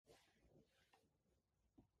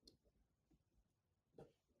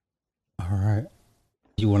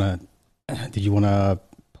You wanna? Did you wanna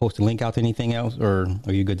post a link out to anything else, or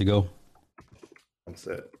are you good to go? I'm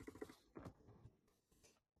set.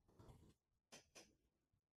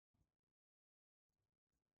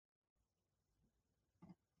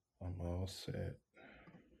 I'm all set.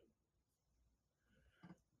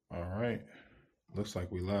 All right. Looks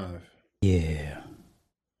like we live. Yeah.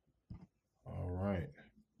 All right.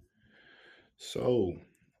 So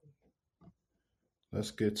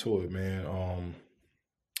let's get to it, man.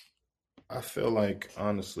 I feel like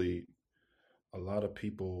honestly, a lot of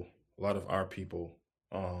people, a lot of our people,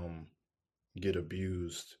 um, get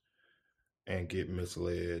abused and get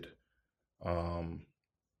misled. Um,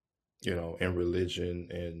 in religion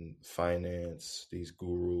and finance, these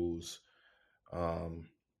gurus. Um,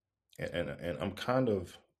 and I'm kind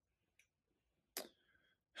of,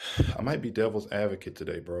 I might be devil's advocate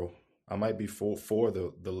today, bro. I might be for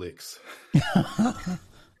the licks.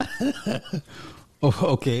 Oh,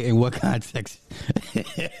 okay. In what context?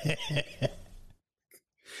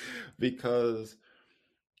 Because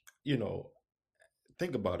you know,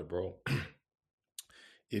 think about it, bro.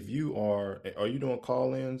 If you are you doing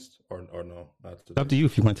call-ins or no? Not Up today. to you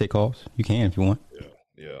if you want to take calls. You can if you want. Yeah,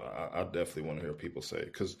 yeah. I definitely want to hear people say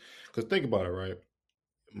because think about it, right?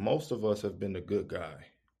 Most of us have been the good guy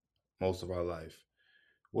most of our life.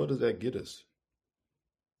 What does that get us?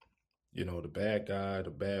 The bad guy, the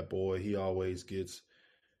bad boy, he always gets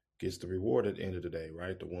the reward at the end of the day,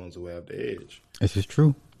 right? The ones who have the edge. This is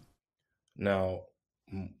true. Now,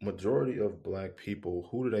 majority of black people,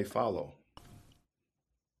 who do they follow?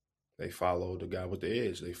 They follow the guy with the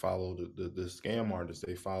edge. They follow the scam artist.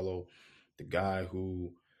 They follow the guy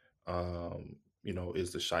who,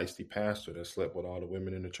 is the shiesty pastor that slept with all the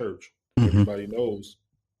women in the church. Hmm. Everybody knows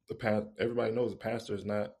Everybody knows the pastor is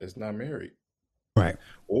not married, Right.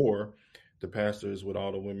 or the pastor is with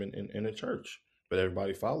all the women in the church, but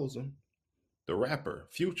everybody follows him. The rapper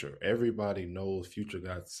Future, everybody knows Future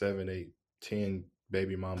got 7, 8, 10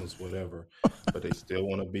 baby mamas, whatever, but they still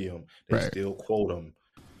want to be him. They Right. still quote him.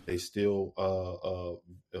 They still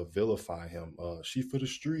vilify him. She for the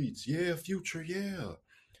streets, yeah, Future, yeah.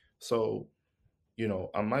 So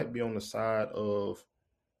I might be on the side of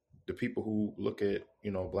the people who look at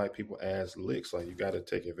black people as licks. Like you got to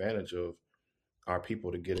take advantage of our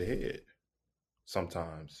people to get ahead.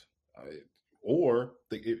 Sometimes, or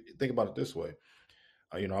think about it this way.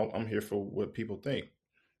 I'm here for what people think.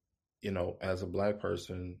 As a black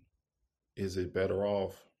person, is it better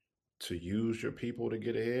off to use your people to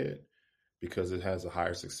get ahead because it has a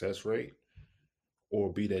higher success rate,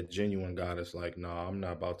 or be that genuine guy that's like, nah, I'm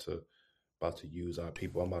not about to use our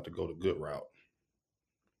people. I'm about to go the good route.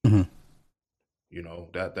 Hmm.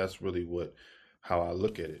 That's really what how I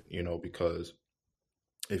look at it. Because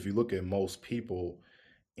if you look at most people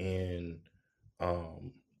in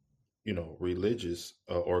um, religious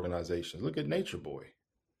organizations, look at Nature Boy.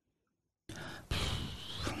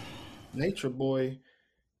 Nature Boy,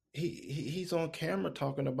 he's on camera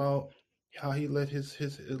talking about how he let his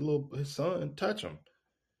son touch him,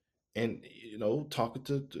 and talking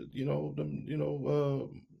to them,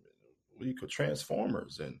 what you call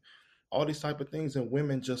transformers and all these type of things, and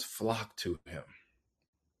women just flock to him.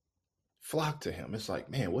 It's like,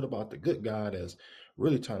 man, what about the good guy that's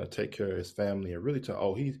really trying to take care of his family and really try?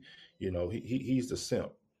 Oh, he's the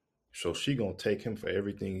simp, so she gonna take him for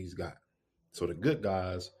everything he's got. So the good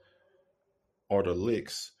guys are the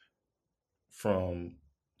licks from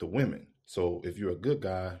the women. So if you're a good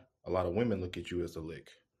guy, a lot of women look at you as a lick,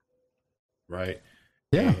 right?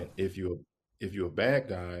 Yeah. And if you're a bad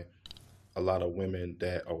guy, a lot of women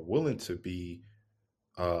that are willing to be,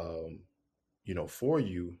 um, for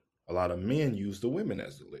you, a lot of men use the women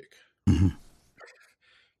as the lick. Hmm.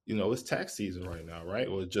 It's tax season right now, right?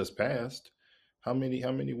 Well, it just passed. How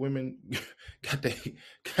many women got they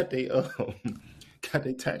got they got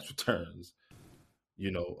their tax returns,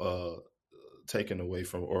 you know, uh taken away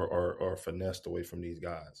from, or finessed away from these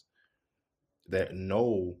guys that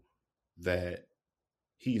know that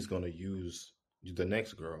he's gonna use the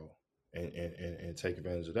next girl and take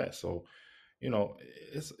advantage of that. So,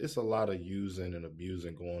 it's a lot of using and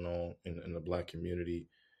abusing going on in the black community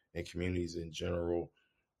and communities in general.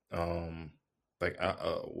 Um, like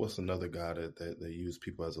what's another guy that use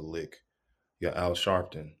people as a lick? Yeah, Al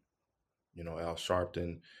Sharpton. Al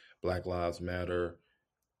Sharpton, Black Lives Matter,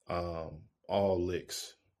 all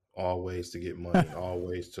licks, all ways to get money, all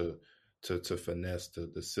ways to finesse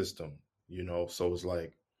the system. So it's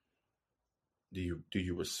like, do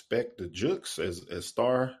you respect the jukes, as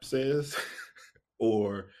Star says,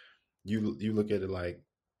 or you look at it like,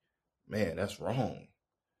 man, that's wrong.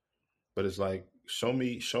 But it's like, show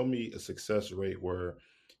me a success rate where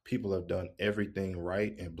people have done everything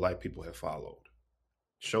right and black people have followed.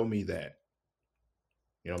 Show me that.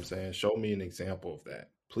 You know what I'm saying? Show me an example of that,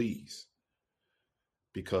 please.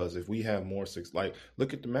 Because if we have more like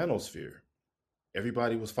look at the manosphere.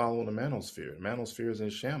 Everybody was following the manosphere. The manosphere is in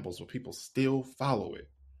shambles, but people still follow it.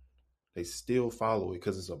 They still follow it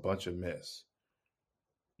because it's a bunch of mess.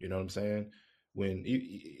 You know what I'm saying? When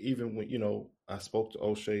even when I spoke to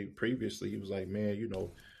O'Shea previously, he was like, "Man,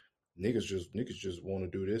 niggas just want to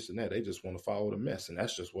do this and that. They just want to follow the mess, and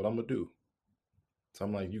that's just what I'm gonna do." So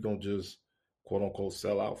I'm like, "You gonna just quote unquote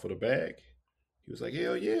sell out for the bag?" He was like,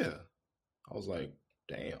 "Hell yeah." I was like,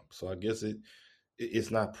 "Damn." So I guess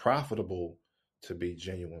it's not profitable to be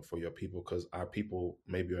genuine for your people because our people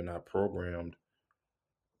maybe are not programmed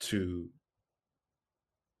to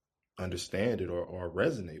understand it or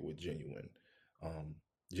resonate with um,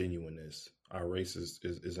 genuineness. Our race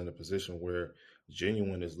is in a position where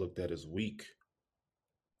genuine is looked at as weak.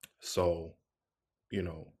 So, you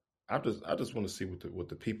know, I just want to see what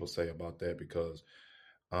the people say about that because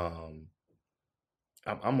um,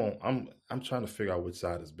 I'm trying to figure out which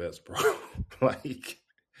side is best, bro. Like,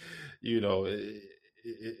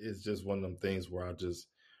 it's just one of them things where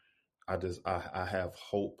I have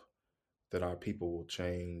hope that our people will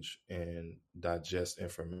change and digest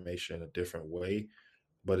information a different way.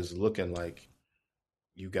 But it's looking like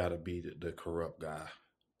you got to be the corrupt guy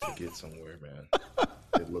to get somewhere, man.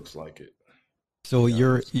 It looks like it. So Yeah, it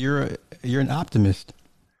looks. you're an optimist.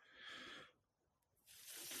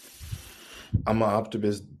 I'm an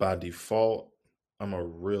optimist by default. I'm a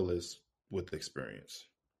realist with experience.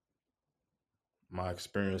 My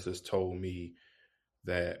experience has told me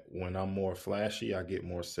that when I'm more flashy, I get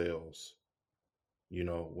more sales.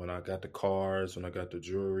 When I got the cars, when I got the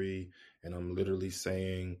jewelry, and I'm literally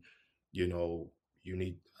saying, you know, you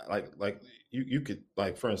need like you could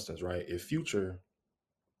like for instance, right? If Future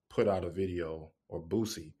put out a video or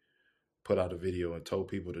Boosie put out a video and told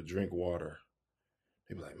people to drink water,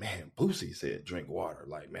 they'd be like, man, Boosie said drink water.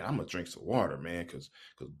 Like, man, I'm gonna drink some water, man, because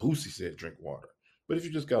Boosie said drink water. But if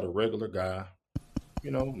you just got a regular guy,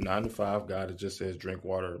 9 to 5 guy that just says drink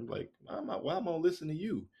water, I'm like, why am I gonna listen to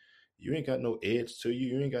you? You ain't got no edge to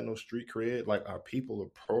you. You ain't got no street cred. Like our people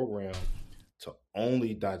are programmed to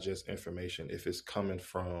only digest information if it's coming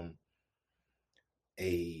from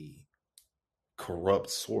a corrupt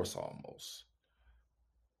source almost.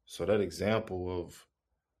 So that example of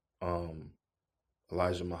um,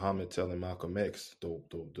 Elijah Muhammad telling Malcolm X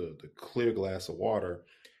the clear glass of water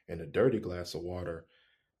and the dirty glass of water.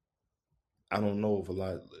 I don't know if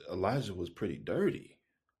Elijah was pretty dirty,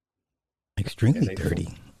 and Extremely they dirty.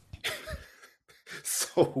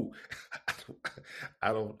 so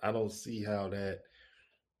I don't see how that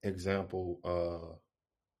example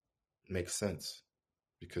makes sense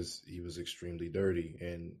because he was extremely dirty,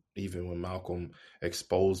 and even when Malcolm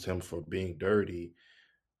exposed him for being dirty,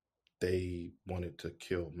 they wanted to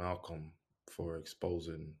kill Malcolm for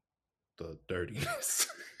exposing the dirtiness.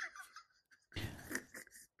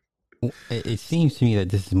 It seems to me that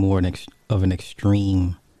this is more of an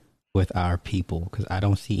extreme with our people because I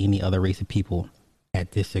don't see any other race of people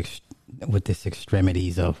at with this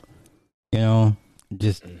extremities of you know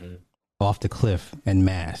just Mm-hmm. off the cliff en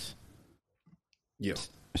masse. Yeah.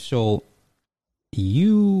 So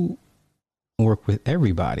you work with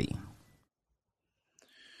everybody.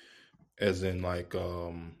 As in, like,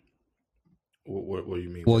 what do you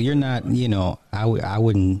mean Well, with you're not. everybody? I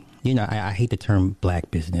wouldn't. I hate the term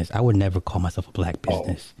black business. I would never call myself a black Oh,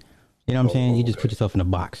 business. You know what I'm saying? You just put okay. yourself in a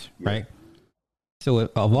box, Yeah, right? So,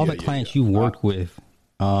 of all yeah, the yeah, yeah. clients you've worked with,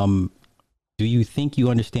 um, do you think you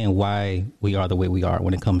understand why we are the way we are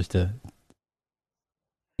when it comes to,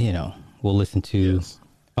 we'll listen to. Yes,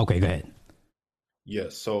 Okay, go ahead.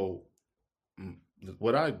 yes. So, mm,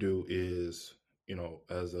 what I do is,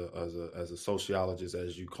 as a sociologist,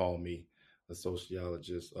 as you call me, a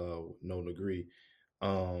sociologist, with no degree.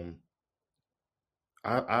 Um,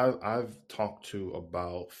 I've talked to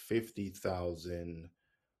about 50,000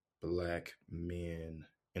 black men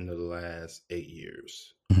in the last 8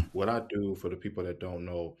 years. What I do for the people that don't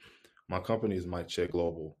know, my company is Mike Check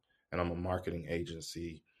Global, and I'm a marketing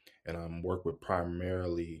agency, and I'm work with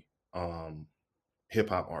primarily hip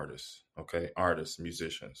hop artists, okay, artists,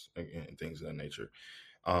 musicians, and things of that nature.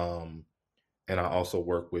 Um, and I also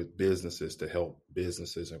work with businesses to help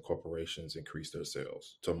businesses and corporations increase their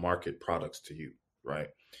sales, to market products to you, right?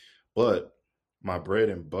 But my bread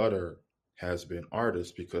and butter has been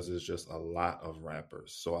artists because there's just a lot of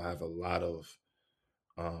rappers. So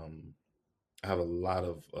um, I have a lot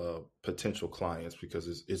of potential clients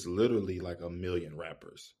because it's literally like a million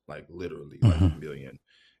rappers, like literally like Hmm. a million.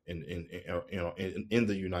 in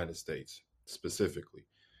the United States specifically.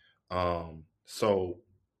 So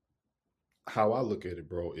how I look at it,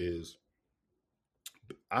 bro, is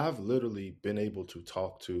I've literally been able to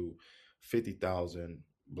talk to 50,000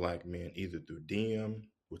 black men either through DM,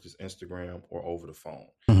 which is Instagram, or over the phone.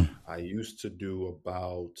 Mhm. I used to do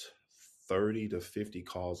about 30 to 50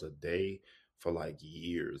 calls a day for like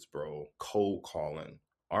years, bro, cold calling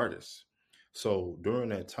artists. So during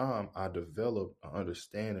that time, I developed an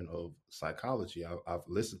understanding of psychology. I've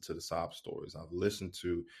listened to the sob stories. I've listened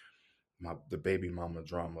to the baby mama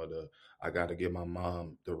drama. The I got to give my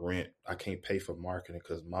mom the rent. I can't pay for marketing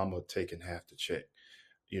because mama taking half the check.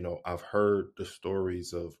 I've heard the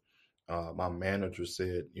stories of my manager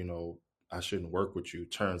said, I shouldn't work with you.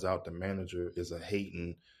 Turns out the manager is a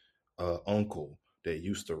hating uncle that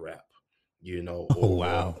used to rap, Oh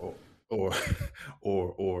wow. or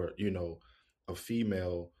a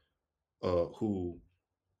female who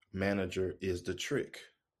manager is the trick.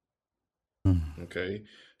 Mhm. Okay,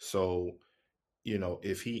 so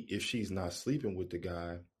if she's not sleeping with the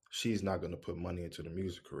guy, she's not going to put money into the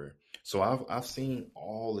music career. So I've seen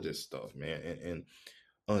all of this stuff, man, and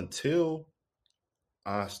until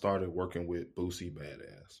I started working with Boosie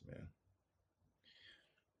Badass, man,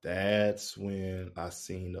 that's when I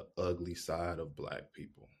seen the ugly side of black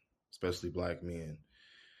people, especially black men.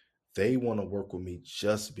 They want to work with me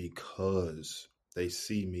just because they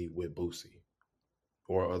see me with Boosie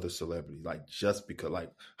or other celebrities, like just because.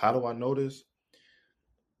 Like, how do I know this?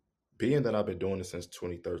 Being that I've been doing this since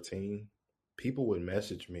 2013, people would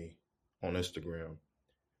message me on Instagram,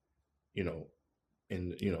 you know,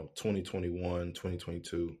 in 2021,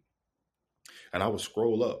 2022, and I would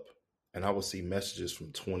scroll up and I would see messages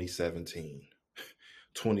from 2017,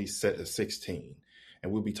 2016,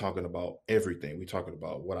 and we'll be talking about everything. We talking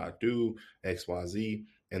about what I do, XYZ,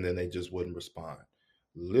 and then they just wouldn't respond.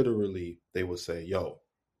 Literally, they would say, "Yo,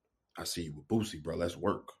 I see you with Boosie, bro. Let's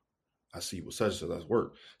work. I see you with such and such. Let's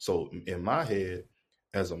work." So in my head,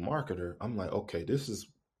 as a marketer, I'm like, okay, this is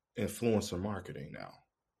influencer marketing now.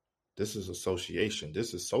 This is association.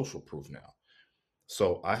 This is social proof now.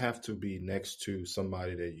 So I have to be next to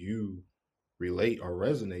somebody that you relate or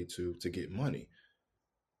resonate to get money.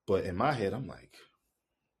 But in my head, I'm like,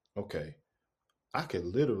 okay, I could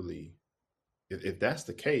literally, if that's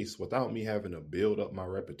the case, without me having to build up my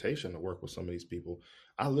reputation to work with some of these people,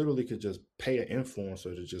 I literally could just pay an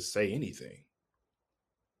influencer to just say anything,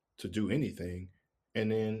 to do anything,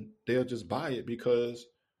 and then they'll just buy it because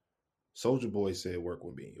Soldier Boy said work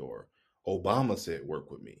with me or Obama said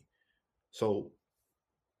work with me. So,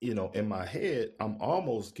 in my head, I'm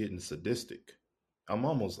almost getting sadistic. I'm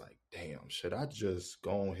almost like, damn, should I just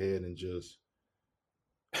go ahead and just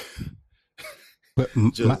But my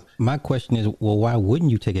just my question is, well, why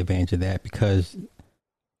wouldn't you take advantage of that? Because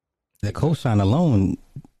the exactly cosign alone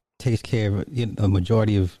takes care of a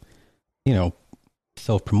majority of you know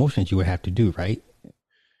self promotions you would have to do, right?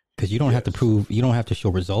 Because you don't have to yes, prove, you don't have to show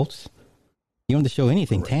results. You don't have to show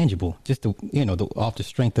anything correct, tangible. Just off the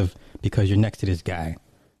strength of because you're next to this guy,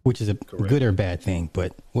 which is a correct. good or bad thing.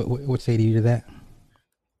 But what say to you to that?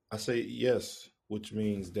 I say yes, which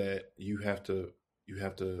means that you have to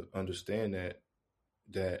understand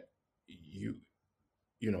that you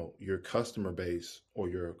your customer base or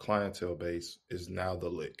your clientele base is now the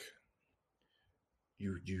lick.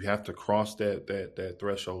 You have to cross that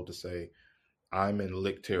threshold to say I'm in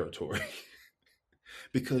lick territory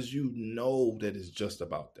because you know that it's just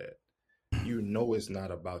about that. You know it's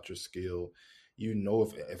not about your skill.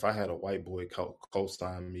 If I had a white boy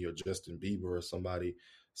co-sign me or Justin Bieber or somebody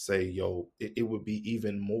say, yo, it would be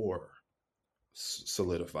even more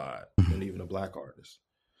solidified than even a black artist.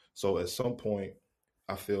 So at some point,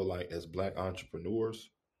 I feel like as black entrepreneurs,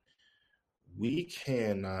 we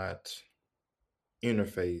cannot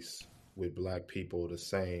interface with black people the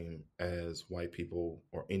same as white people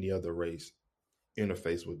or any other race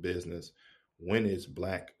interface with business when it's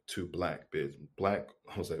black to black business. Black,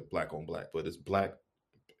 I don't say black on black, but it's black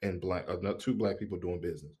and black, not two black people doing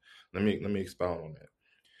business. Let me expound on that.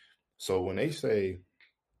 So when they say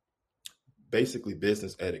basically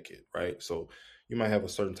business etiquette, right? So you might have a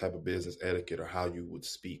certain type of business etiquette or how you would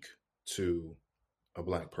speak to a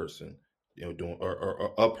black person, doing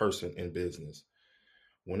or a person in business.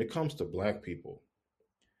 When it comes to black people,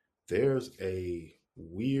 there's a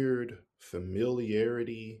weird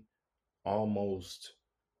familiarity, almost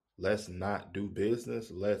let's not do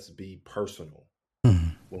business, let's be personal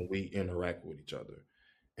Mhm. when we interact with each other.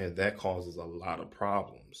 And that causes a lot of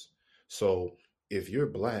problems. So if you're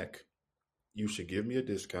black, you should give me a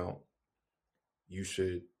discount. You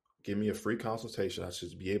should give me a free consultation. I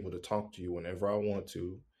should be able to talk to you whenever I want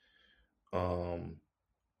to. um,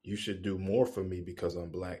 you should do more for me because I'm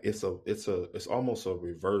black. It's almost a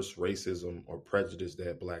reverse racism or prejudice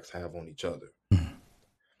that blacks have on each other.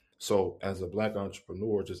 So as a black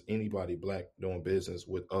entrepreneur, just anybody black doing business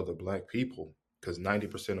with other black people, because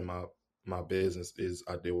 90% of my business is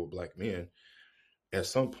I deal with black men. At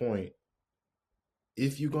some point,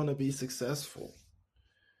 if you're gonna be successful,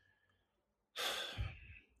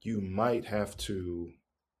 you might have to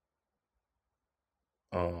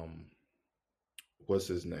um what's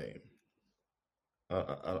his name?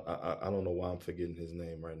 I don't know why I'm forgetting his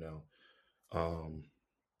name right now. Um,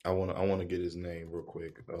 I want to get his name real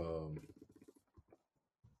quick.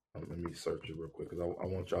 Let me search it real quick because I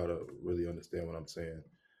want y'all to really understand what I'm saying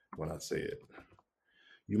when I say it.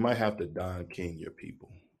 You might have to Don King your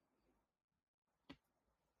people.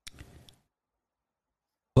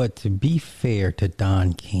 But to be fair to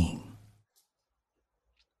Don King,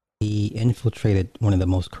 he infiltrated one of the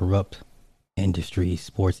most corrupt industries,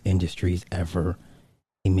 sports industries ever.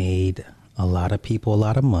 He made a lot of people a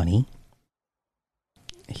lot of money.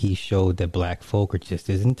 He showed that black folk are just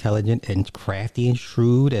as intelligent and crafty and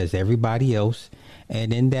shrewd as everybody else.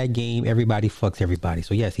 And in that game, everybody fucks everybody.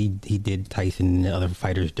 So yes, he did Tyson and the other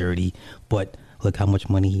fighters dirty, but look how much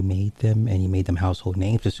money he made them, and he made them household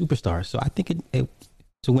names, the superstars. So I think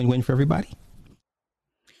it's a win-win for everybody.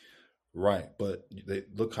 Right, but they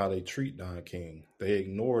look how they treat Don King. They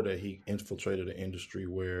ignore that he infiltrated an industry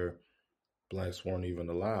where blacks weren't even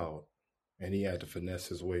allowed, and he had to finesse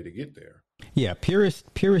his way to get there. Yeah,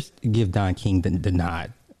 purists give Don King the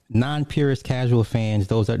nod. Non-purist casual fans,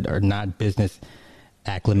 those are not business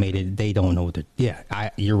acclimated. They don't know that. Yeah,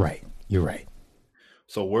 you're right. You're right.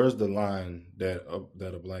 So where's the line that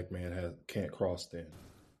a black man can't cross then?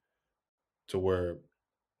 To where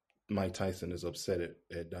Mike Tyson is upset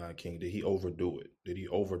at Don King. Did he overdo it? Did he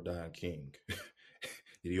over Don King?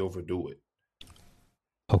 Did he overdo it?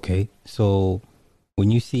 Okay, so when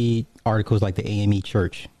you see articles like the AME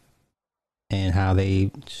Church and how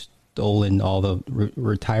they stolen all the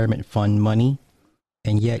retirement fund money,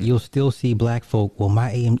 and yet you'll still see black folk, well,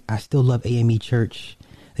 I still love AME Church.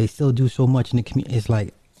 They still do so much in the community. It's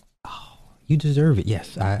like, oh, you deserve it.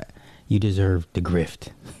 Yes, you deserve the grift.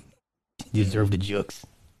 You deserve the jokes.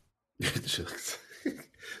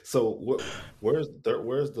 So where's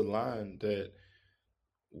the line that,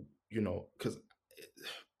 because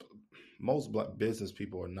most black business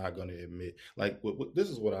people are not going to admit, like, this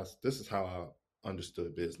is how I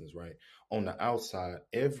understood business, right? On the outside,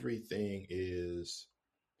 everything is,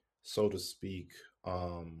 so to speak,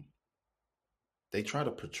 they try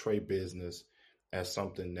to portray business as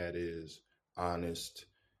something that is honest.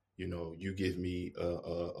 You give me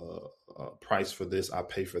a price for this, I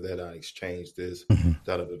pay for that, I exchange this,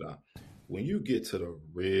 da da da da. When you get to the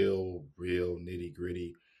real nitty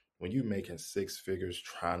gritty, when you're making six figures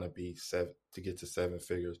trying to get to seven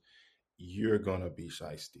figures, you're gonna be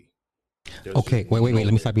shiesty. Okay, wait.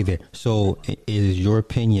 Let me stop you there. So, is your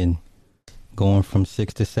opinion going from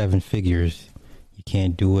 6 to 7 figures? You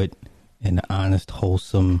can't do it in an honest,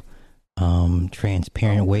 wholesome,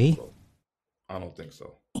 transparent way? I don't think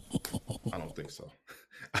so.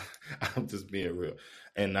 I'm just being real,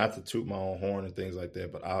 and not to toot my own horn and things like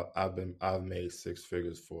that. But I've made six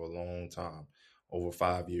figures for a long time, over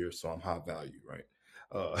 5 years. So I'm high value, right?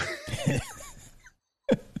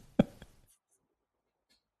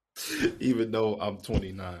 Even though I'm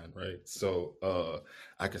 29, right? So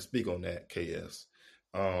I can speak on that, KS.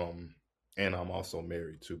 And I'm also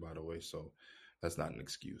married too, by the way. So that's not an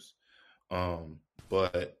excuse.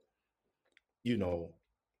 But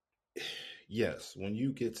yes, when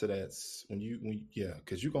you get to that,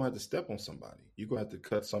 because you're gonna have to step on somebody. You're gonna have to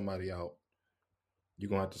cut somebody out. You're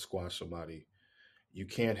gonna have to squash somebody. You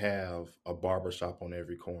can't have a barbershop on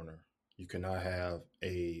every corner. You cannot have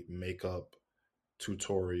a makeup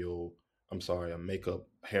tutorial. A makeup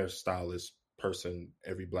hairstylist person.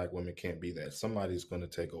 Every black woman can't be that. Somebody's gonna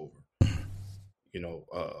take over.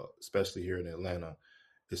 Especially here in Atlanta,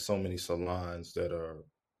 there's so many salons that are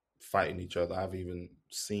fighting each other. I've even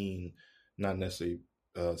seen, not necessarily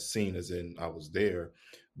seen as in I was there,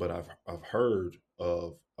 but I've heard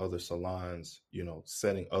of other salons,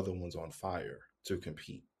 setting other ones on fire to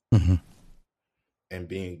compete, and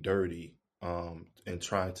being dirty, and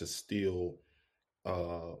trying to steal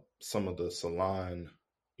some of the salon,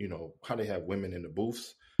 how they have women in the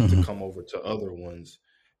booths to come over to other ones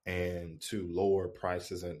and to lower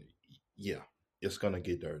prices. And yeah, it's going to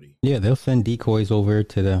get dirty. Yeah, they'll send decoys over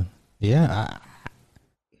to the,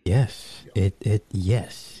 yes,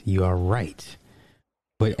 yes, you are right.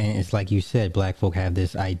 But and it's like you said, black folk have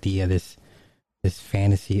this idea, this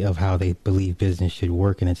fantasy of how they believe business should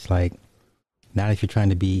work. And it's like, Not if you're trying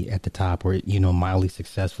to be at the top or mildly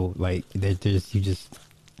successful. Like there's you just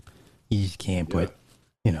can't. Yeah. But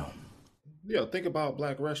you know, Yeah, think about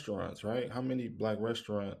black restaurants, right? How many black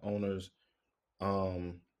restaurant owners,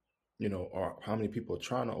 um, or how many people are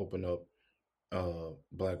trying to open up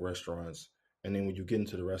black restaurants, and then when you get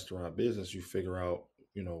into the restaurant business, you figure out,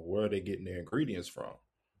 where are they getting their ingredients from?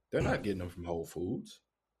 They're not getting them from Whole Foods.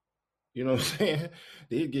 You know what I'm saying?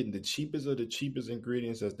 They're getting the cheapest of the cheapest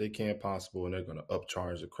ingredients as they can possible, and they're gonna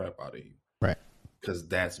upcharge the crap out of you right? because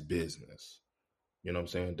that's business. You know what I'm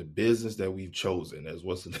saying? The business that we've chosen, as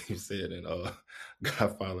what's the name said in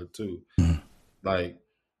Godfather 2. Mhm. Like,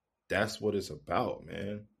 that's what it's about,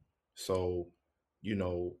 man. So, you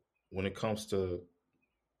know, when it comes to,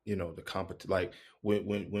 the like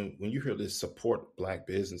when you hear this support black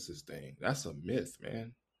businesses thing, that's a myth,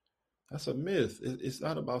 man. That's a myth. It's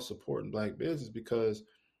not about supporting black business because,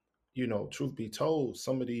 truth be told,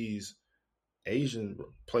 some of these Asian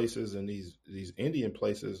places and these Indian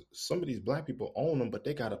places, some of these black people own them, but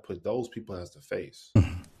they got to put those people as the face.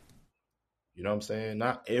 Mhm. You know what I'm saying?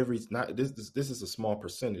 Not this is a small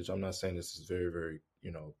percentage. I'm not saying this is very very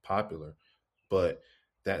popular, but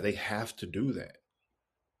that they have to do that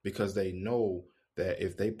because they know that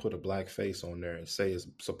if they put a black face on there and say it's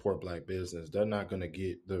support black business, they're not going to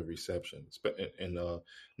get the reception. And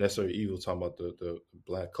necessarily evil talking about the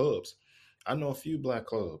black clubs. I know a few black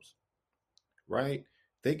clubs, right?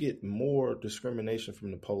 They get more discrimination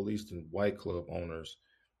from the police than white club owners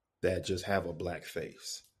that just have a black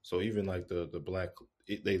face. So even like the black,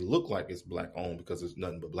 they look like it's black owned because there's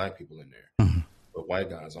nothing but black people in there, Mhm. but white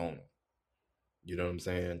guys own them. You know what I'm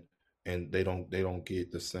saying? And they don't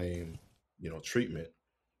get the same treatment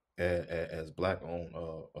as black owned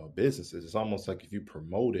businesses. It's almost like if you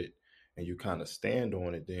promote it and you kind of stand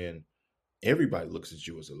on it, then everybody looks at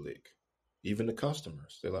you as a lick, even the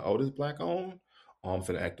customers. They're like, "Oh, this black owned. Oh, I'm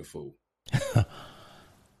finna act a fool."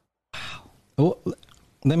 Well,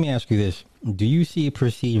 let me ask you this: do you see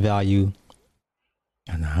perceived value?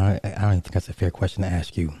 And I don't think that's a fair question to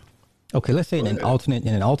ask you. Okay, let's say Go ahead.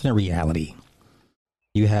 in an alternate reality,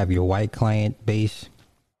 you have your white client base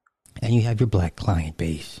and you have your black client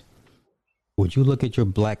base. Would you look at your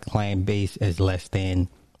black client base as less than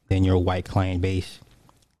your white client base?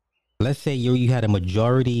 Let's say you had a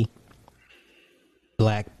majority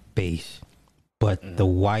black base, but the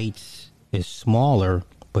Mm-hmm. whites is smaller,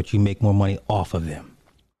 but you make more money off of them.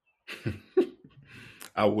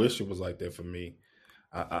 I wish it was like that for me.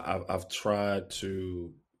 I've tried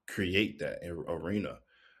to create that arena.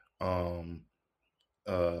 Um,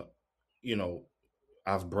 uh, you know,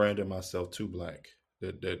 I've branded myself too black.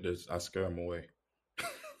 I scare them away,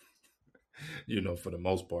 for the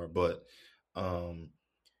most part. But um,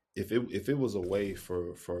 if it was a way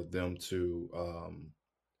for them to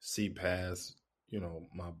see past,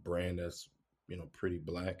 my brand that's pretty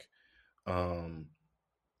black, um,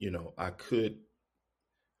 I could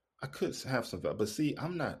have some, but see,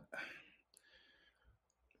 I'm not,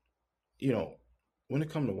 you know, when it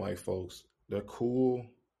comes to white folks, they're cool,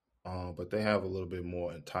 but they have a little bit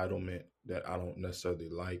more entitlement that I don't necessarily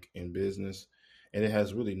like in business. And it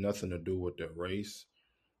has really nothing to do with their race.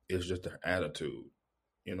 It's just their attitude.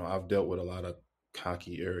 I've dealt with a lot of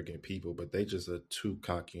cocky, arrogant people, but they just are too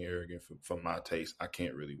cocky and arrogant for my taste. I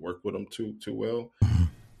can't really work with them too well,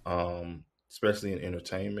 especially in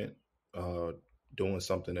entertainment, uh, doing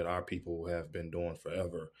something that our people have been doing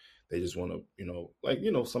forever. They just want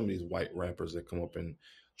to, some of these white rappers that come up and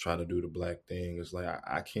try to do the black thing. It's like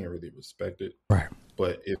I can't really respect it. Right.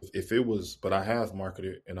 But if it was, but I have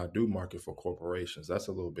marketed and I do market for corporations. That's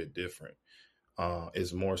a little bit different.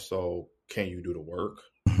 It's more so, can you do the work?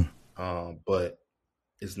 But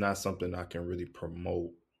it's not something I can really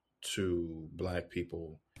promote to black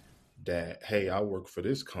people that, hey, I work for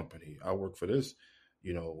this company. I work for this,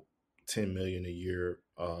 you know, 10 million a year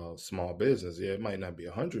small business. Yeah, it might not be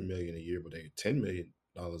 100 million a year, but they $10 million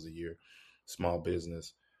a year small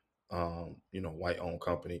business, white owned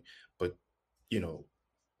company. But, you know,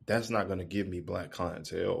 that's not going to give me black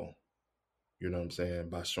clientele. You know what I'm saying?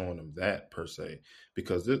 By showing them that per se,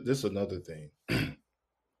 because this is another thing.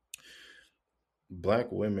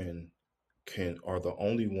 Black women are the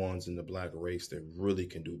only ones in the black race that really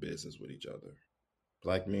can do business with each other.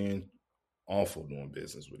 Black men awful doing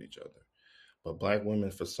business with each other. But black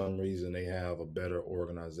women, for some reason, they have a better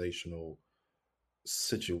organizational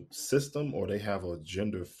system, or they have a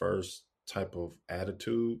gender first type of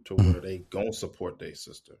attitude to where they gonna support their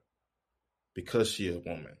sister because she a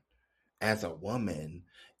woman. As a woman,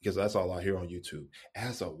 because that's all I hear on YouTube.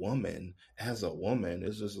 As a woman,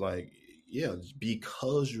 it's just like, yeah,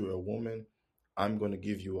 because you're a woman, I'm going to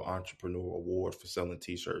give you an entrepreneur award for selling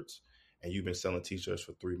t-shirts, and you've been selling t-shirts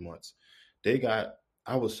for 3 months. They got,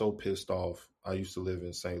 I was so pissed off. I used to live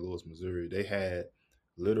in St. Louis, Missouri. They had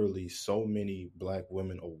literally so many Black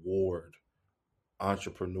women award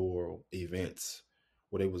entrepreneurial events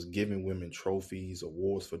where they was giving women trophies,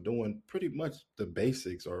 awards for doing pretty much the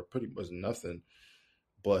basics or pretty much nothing.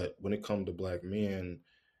 But when it comes to Black men,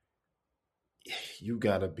 you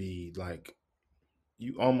gotta be like,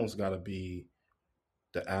 you almost gotta be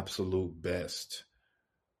the absolute best,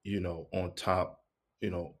 on top,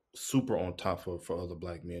 super on top for other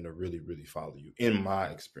Black men to really, really follow you. In my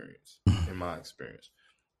experience, in my experience,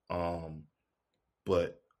 um,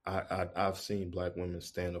 but I've seen Black women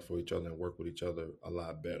stand up for each other and work with each other a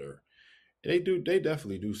lot better. They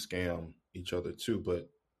definitely do scam each other too. But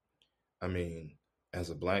I mean, as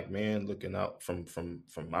a Black man looking out from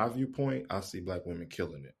my viewpoint, I see Black women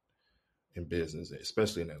killing it in business,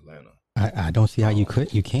 especially in Atlanta. I don't see how Um, you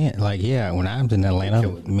can't. Like, yeah, when I was in they Atlanta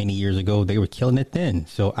killing it. many years ago, they were killing it then.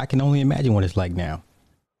 So I can only imagine what it's like now.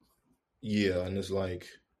 Yeah, and it's like,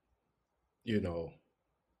 you know,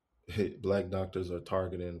 Black doctors are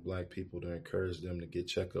targeting Black people to encourage them to get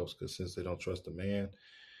checkups because since they don't trust a man,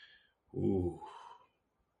 ooh,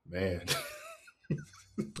 man.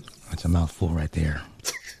 That's a mouthful right there.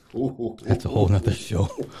 That's a whole nother Ooh. show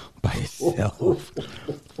by itself.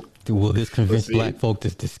 Will this But convince Black see, folk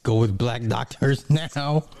to just go with Black doctors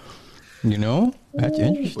now? That's but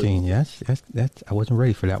interesting. That's. I wasn't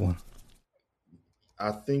ready for that one.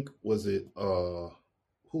 I think was it who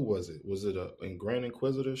was it? Was it a in Grand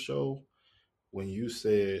Inquisitor show when you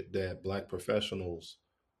said that Black professionals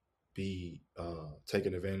be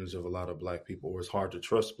taking advantage of a lot of Black people, or it's hard to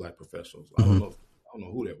trust Black professionals? I don't Hmm. know. I don't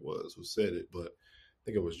know who that was who said it, but I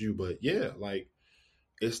think it was you. But yeah, like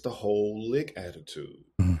it's the whole lick attitude.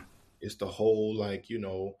 Hmm. It's the whole like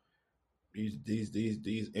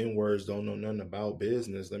these N words don't know nothing about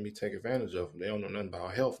business. Let me take advantage of them. They don't know nothing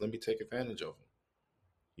about health. Let me take advantage of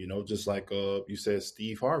them. Just like you said,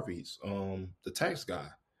 Steve Harvey's the tax guy,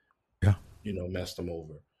 Yeah. messed him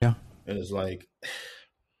over, Yeah. and it's like,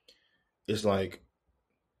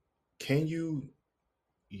 can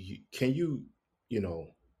can you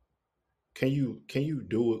know can you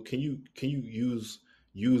do it? Can you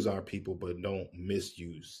use our people, but don't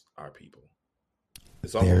misuse our people?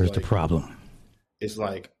 It's almost There's the like problem.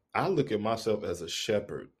 I look at myself as a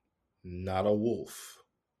shepherd, not a wolf.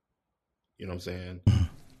 You know what I'm saying?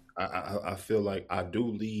 I feel like I do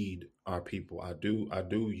lead our people. I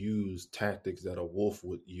do use tactics that a wolf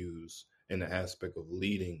would use in the aspect of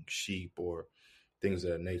leading sheep or things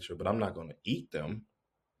of that nature. But I'm not going to eat them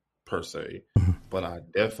per se. Mhm. But I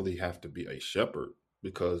definitely have to be a shepherd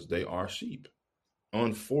because they are sheep.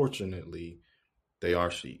 Unfortunately, they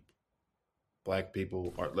are sheep. Black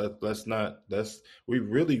people are let's not let's we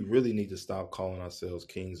really need to stop calling ourselves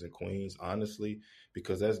kings and queens, honestly,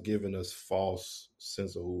 because that's giving us false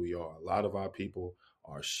sense of who we are. A lot of our people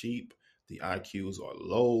are sheep, the IQs are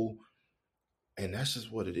low, and that's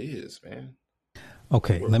just what it is, man.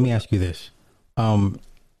 Okay, let We're me not. ask you this. Um,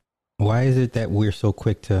 why is it that we're so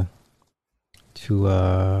quick to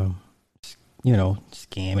scam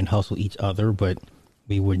and hustle each other, but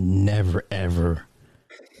we would never, ever,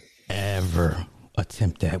 ever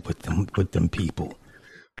attempt that with them people?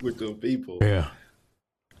 With the people. Yeah.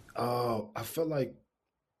 I feel like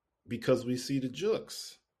because we see the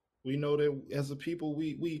jooks, we know that as a people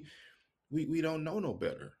we don't know no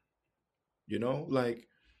better. Like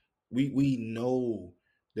we know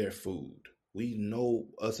their food. We know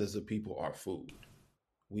us as a people are food.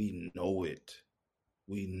 We know it.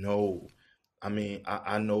 We know. I mean,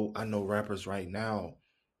 I know rappers right now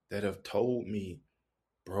that have told me,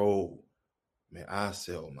 bro, man, I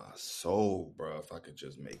sell my soul, bro, if I could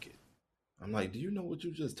just make it. I'm like, do you know what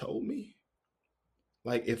you just told me?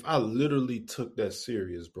 Like, if I literally took that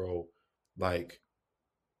serious, bro, like,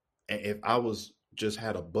 and if I was just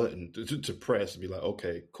had a button to press and be like,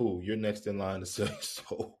 okay, cool, you're next in line to sell your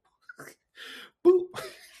soul. Boop.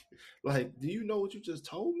 Like, do you know what you just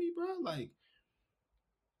told me, bro? Like,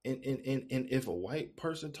 and if a white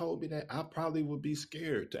person told me that, I probably would be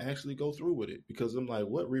scared to actually go through with it because I'm like,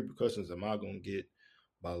 what repercussions am I gonna get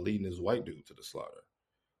by leading this white dude to the slaughter?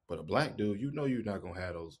 But a black dude, you're not gonna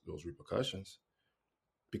have those repercussions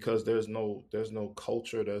because there's no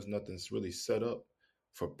culture, there's nothing that's really set up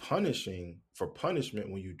for punishment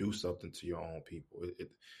when you do something to your own people.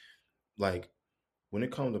 Like when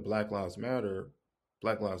it comes to Black Lives Matter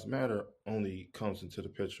only comes into the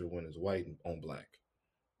picture when it's white on black,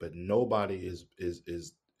 but nobody is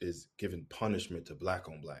giving punishment to black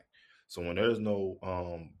on black. So when there's no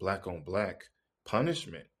black on black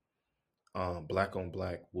punishment, black on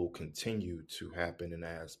black will continue to happen in the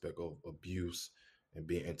aspect of abuse and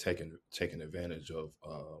being and taking advantage of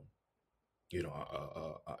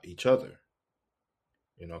each other,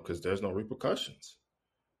 because there's no repercussions.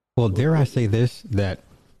 Well, What dare I what say this, that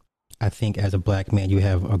I think as a black man, you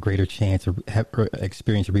have a greater chance of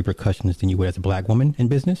experience repercussions than you would as a black woman in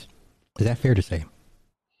business. Is that fair to say?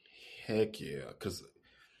 Heck yeah, because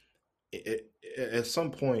at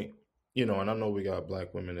some point, and I know we got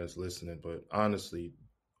black women that's listening, but honestly,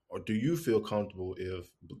 or do you feel comfortable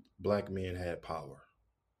if black men had power?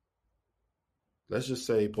 Let's just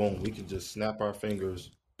say, boom, we can just snap our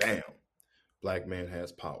fingers, bam, black man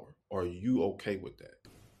has power. Are you okay with that?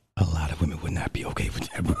 A lot of women would not be okay with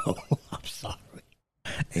that, bro. I'm sorry.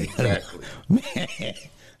 Exactly. Man,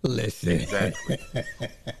 listen. Exactly. No.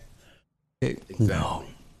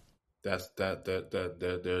 Exactly. That's that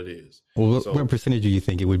there it is. Well, what So percentage do you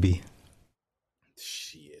think it would be?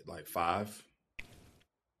 shit, like 5,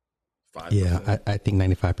 Yeah, 5%. I think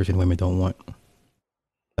 95% of women don't want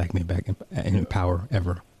black men back in Yeah. power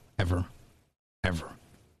ever, ever, ever.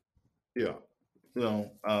 Yeah.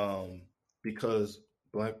 Because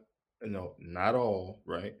black, not all,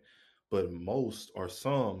 right? But most or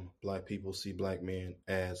some black people see black men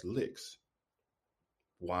as licks.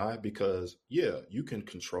 Why? Because yeah, you can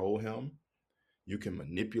control him, you can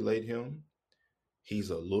manipulate him. He's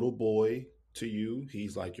a little boy to you.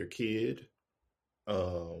 He's like your kid.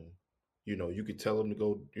 Um, you could tell him to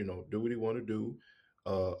go, do what he want to do.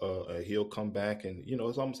 He'll come back, and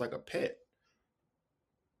it's almost like a pet.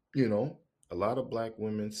 You know, a lot of black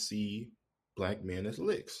women see black men as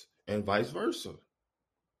licks, and vice versa.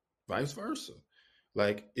 Vice versa.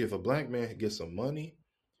 Like if a black man gets some money,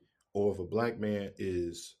 or if a black man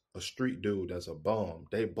is a street dude that's a bum,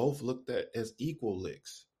 they both looked at as equal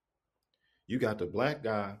licks. You got the black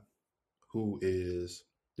guy who is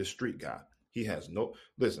the street guy. He has no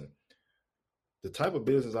listen. The type of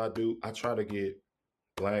business I do, I try to get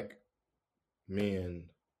black men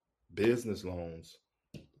business loans,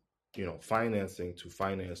 financing to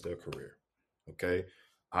finance their career. Okay.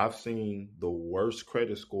 I've seen the worst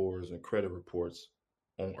credit scores and credit reports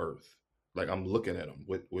on earth. Like I'm looking at them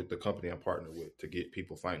with the company I'm partnered with to get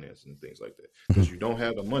people financed and things like that. Because you don't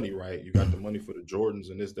have the money, right? You got the money for the Jordans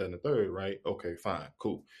and this, that, and the third, right? Okay, fine,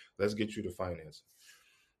 cool. Let's get you the financing.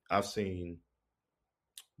 I've seen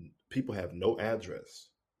people have no address.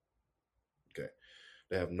 Okay.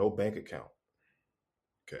 They have no bank account.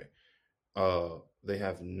 Okay. They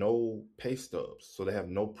have no pay stubs, so they have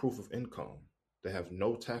no proof of income. They have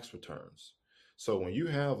no tax returns. So when you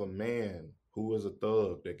have a man who is a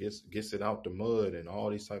thug that gets it out the mud and all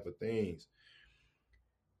these type of things,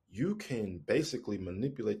 you can basically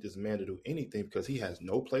manipulate this man to do anything because he has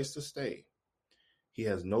no place to stay. He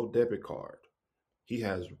has no debit card. He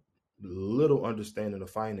has little understanding of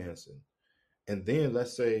financing. And then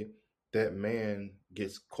let's say that man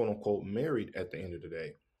gets quote unquote married at the end of the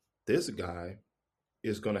day. This guy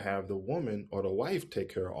is going to have the woman or the wife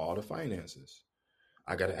take care of all the finances.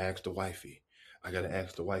 I got to ask the wifey. I got to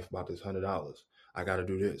ask the wife about this $100. I got to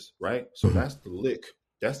do this, right? So Mhm. that's the lick.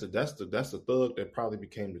 That's the thug that probably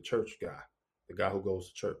became the church guy, the guy who goes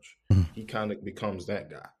to church. Mhm. He kind of becomes that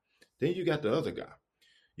guy. Then you got the other guy.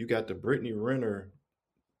 You got the Brittany Renner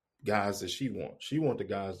guys that she wants. She want the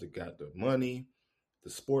guys that got the money, the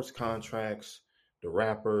sports contracts, the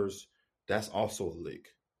rappers. That's also a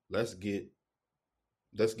lick. Let's get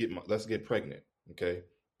let's get pregnant. Okay,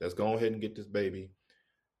 let's go ahead and get this baby.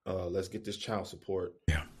 Let's get this child support.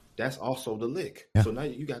 Yeah. That's also the lick. Yeah. So now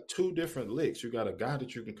you got two different licks. You got a guy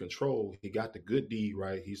that you can control. He got the good deed,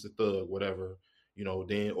 right? He's the thug, whatever,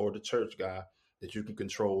 then or the church guy that you can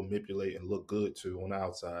control, manipulate, and look good to on the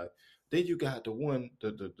outside. Then you got the one,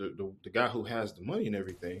 the guy who has the money and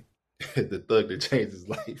everything, the thug that changed his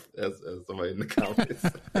life, as somebody in the comments,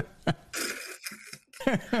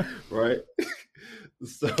 right?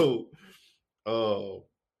 So uh,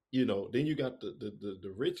 then you got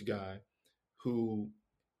the rich guy who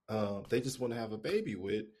they just want to have a baby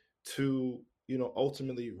with to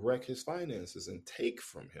ultimately wreck his finances and take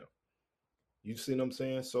from him. You see what I'm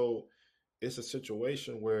saying? So it's a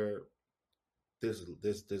situation where this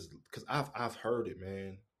because I've heard it,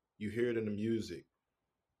 man. You hear it in the music.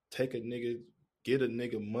 Take a nigga, get a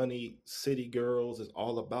nigga money. City girls is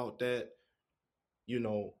all about that.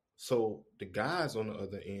 So the guys on the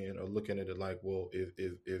other end are looking at it like, well,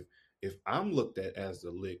 if I'm looked at as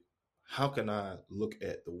the lick, how can I look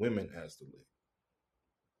at the women as the lick?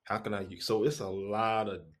 How can I? So it's a lot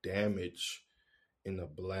of damage in the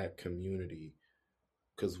black community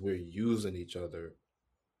because we're using each other,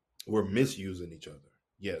 we're misusing each other.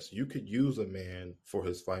 yes, you could use a man for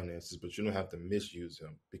his finances, but you don't have to misuse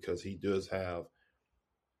him because he does have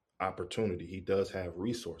opportunity. He does have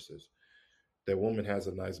resources. That woman has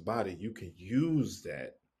a nice body. You can use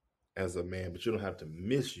that as a man, but you don't have to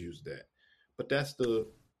misuse that. But that's the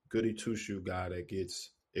goody two shoe guy that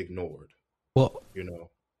gets ignored, Well, you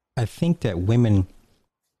know. I think that women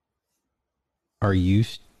are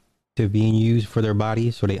used to being used for their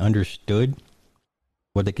bodies, so they understood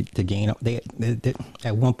what they could to gain. They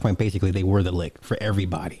at one point basically they were the lick for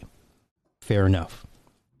everybody. Fair enough.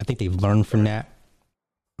 I think they've learned from Right. that.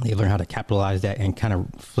 They learn how to capitalize that and kind of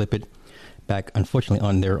flip it back, unfortunately,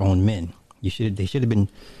 on their own men. They should have been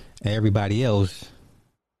everybody else.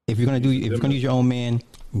 Using If you're them gonna use as your own man,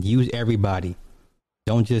 use everybody.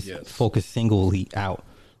 Don't just yes, focus singly out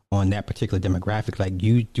on that particular demographic. Like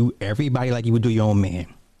you do everybody like you would do your own man,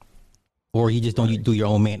 or you just don't you right. do your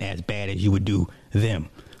own man as bad as you would do them.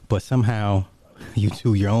 But somehow you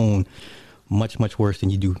do your own much worse than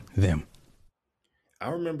you do them. I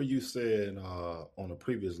remember you said on a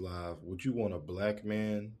previous live, would you want a black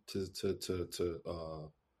man to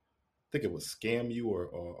I think it was scam you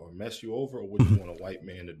or mess you over, or would you want a white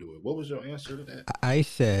man to do it? What was your answer to that? I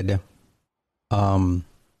said, um,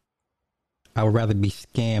 I would rather be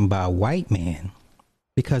scammed by a white man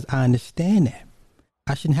because I understand that.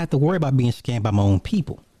 I shouldn't have to worry about being scammed by my own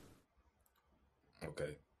people.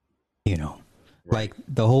 Okay. You know, Right. like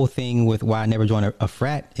the whole thing with why I never joined a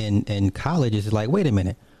frat in college is like, wait a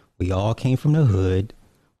minute, we all came from the hood.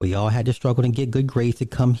 We all had to struggle to get good grades to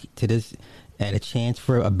come to this at a chance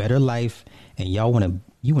for a better life. And you want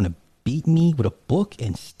to beat me with a book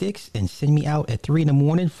and sticks and send me out at 3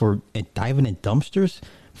 a.m. for and diving in dumpsters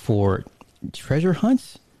for treasure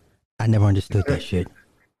hunts. I never understood that shit.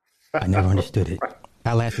 I never understood it.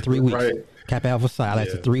 I lasted 3 weeks. Right. Kappa Alpha Psi. I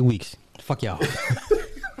lasted Yeah. 3 weeks. Fuck y'all.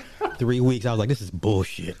 3 weeks. I was like, this is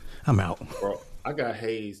bullshit. I'm out. Bro, I got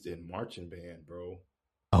hazed in marching band, bro, in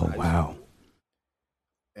Oh high wow. school.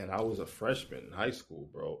 And I was a freshman in high school,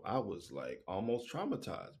 bro. I was like almost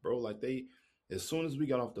traumatized, bro. Like they, as soon as we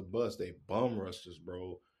got off the bus, they bum rushed us,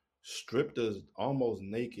 bro. Stripped us almost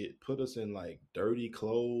naked, put us in like dirty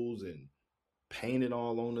clothes and painted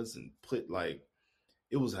all on us and put like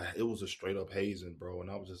it was a straight up hazing, bro. And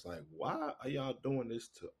I was just like, why are y'all doing this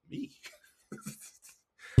to me?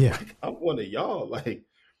 Yeah. Like I'm one of y'all. Like,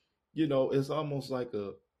 you know, it's almost like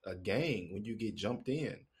a gang when you get jumped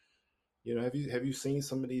in. You know, have you seen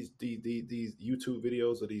some of these YouTube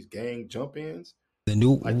videos of these gang jump ins? The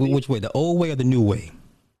new Like they which way? The old way or the new way?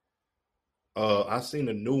 I seen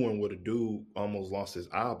a new one where the dude almost lost his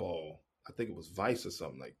eyeball. I think it was Vice or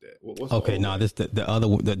something like that. What's the Okay, old nah, way? this the other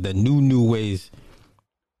the new ways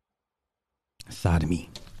sodomy.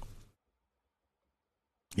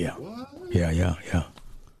 Yeah. What? Yeah.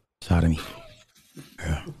 Sodomy.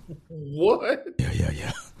 Yeah. What?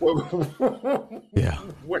 Yeah. Yeah.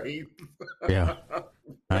 Wait. Yeah.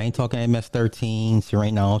 I ain't talking MS-13s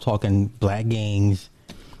right now. I'm talking black gangs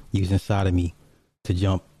using sodomy to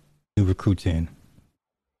jump new recruits in.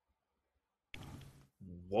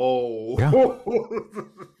 Whoa. Yeah.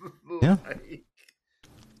 Yeah. Like,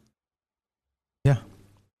 Yeah.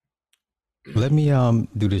 Let me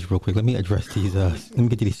do this real quick. Let me address these let me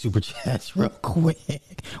get to these super chats real quick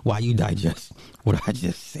while you digest what I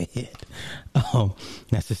just said.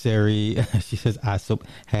 Necessary. She says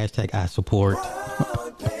hashtag I support.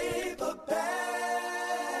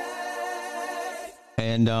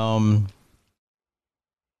 And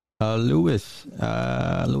Lewis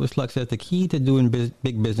Luck says the key to doing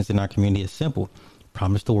big business in our community is simple.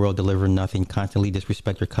 Promise the world, deliver nothing, constantly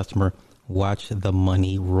disrespect your customer, watch the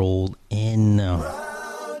money roll in.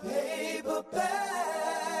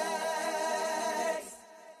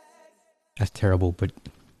 That's terrible, but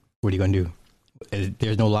what are you going to do?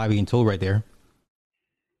 There's no lie being told right there.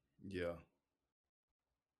 yeah.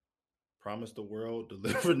 Promise the world,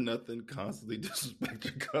 deliver nothing, constantly disrespect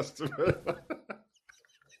your customer.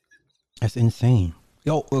 That's insane.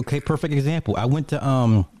 Yo, okay, perfect example. I went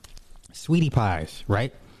to Sweetie Pies,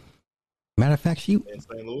 right? Matter of fact, In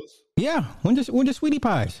St. Louis? went to Sweetie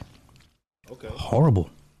Pies. Okay. Horrible.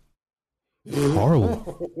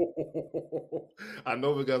 Horrible. I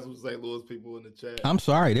know we got some St. Louis people in the chat. I'm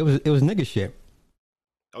sorry. It was nigga shit.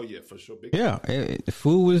 Oh yeah, for sure. Big Yeah, time. the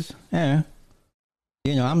food was, yeah.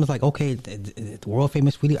 You know, I'm just like, okay, the world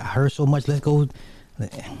famous Sweetie. I heard so much. Let's go.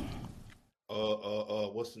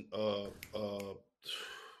 What's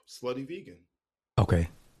slutty vegan? Okay.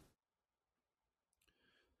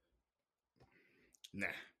 Nah.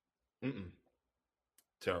 Mm-mm.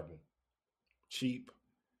 Terrible. Cheap.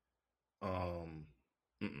 Um.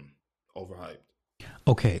 Mm-mm. Overhyped.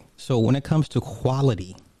 Okay, so when it comes to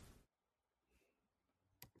quality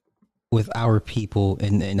with our people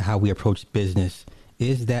and how we approach business,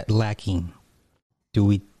 is that lacking?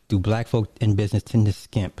 Do black folk in business tend to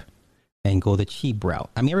skimp and go the cheap route?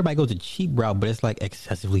 I mean, everybody goes the cheap route, but it's like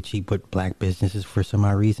excessively cheap with black businesses for some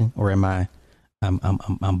odd reason. Or am I? I'm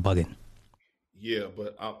bugging. Yeah,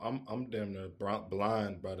 but I'm damn near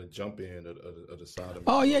blind by the jump in of the sodomy,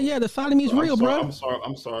 Oh yeah, bro. yeah. The sodomy's I'm real, sorry. bro.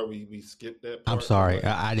 I'm sorry. We skipped that I'm part, but sorry. like,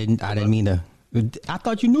 I 'cause didn't mean to. I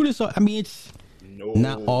thought you knew this. I mean, it's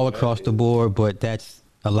not no, all that across the is. board, but that's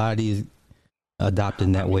a lot of these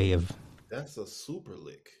adopting I that way mean, of. that's a super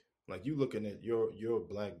lick. Like you looking at your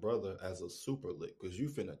black brother as a super lick because you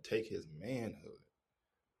finna take his manhood.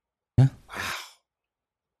 Yeah, Wow.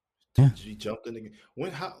 yeah. He jumped in again.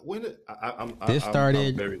 When did This I'm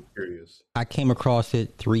started. very curious. I came across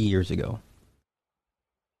it 3 years ago.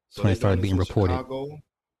 That's So when they it started doing this being in reported.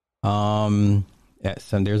 Chicago? Yeah,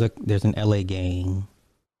 so there's an LA gang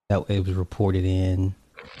that it was reported in.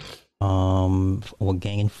 A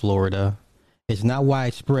gang in Florida. It's not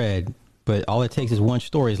widespread, but all it takes is one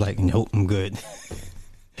story. Is like, nope, I'm good.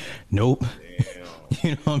 Nope. Damn.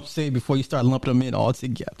 You know what I'm saying? Before you start lumping them in all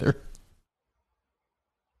together.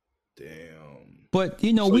 Damn. But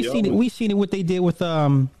you know, So we y'all seen it. was We seen it. What they did with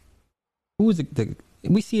who was it?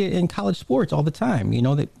 We see it in college sports all the time. You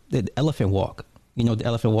know, the elephant walk. You know, the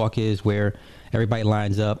elephant walk is where everybody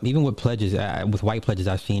lines up. Even with pledges, with white pledges,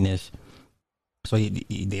 I've seen this. So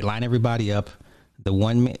they line everybody up. The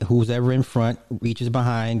one who's ever in front reaches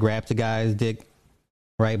behind, grabs the guy's dick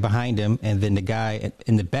right behind him, and then the guy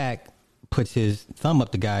in the back puts his thumb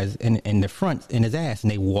up the guy's in the front in his ass,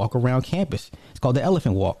 and they walk around campus. It's called the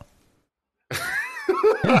elephant walk.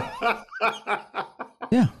 Yeah,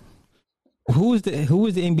 yeah. Who was the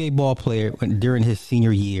NBA ball player during his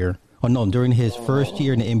senior year? Oh no, during his first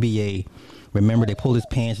year in the NBA. Remember they pulled his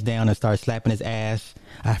pants down and started slapping his ass.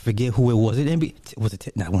 I forget who it was. It NBA was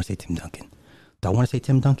it? No, I want to say Tim Duncan. Do I want to say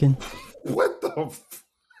Tim Duncan? what the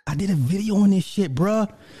I did a video on this shit,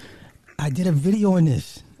 bruh. I did a video on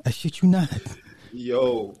this. I shit you not.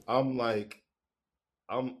 yo, I'm like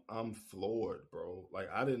I'm floored, bro. Like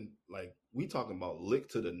I didn't like we talking about lick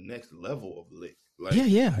to the next level of lick. Yeah,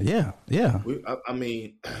 Like yeah, yeah, yeah. I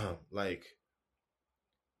mean like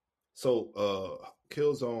so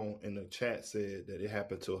Killzone in the chat said that it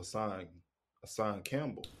happened to Hassan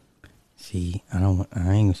Campbell. See, I don't.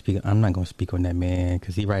 I ain't gonna speak. I'm not gonna speak on that man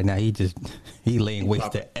because he right now he laying He waste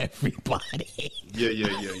popping. to everybody. Yeah.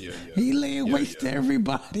 He laying Yeah, waste yeah. to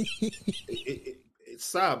everybody.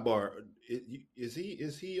 Sidebar: is he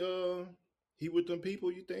he with them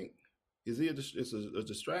people? You think is he a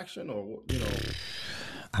distraction or I because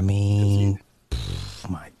he mean,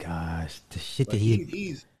 my gosh, the shit that like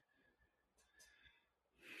he's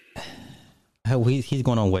he's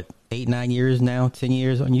going on what 8 9 years now, 10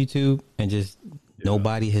 years on YouTube, and just yeah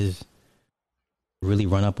nobody has really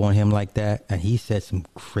run up on him like that. And he said some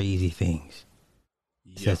crazy things.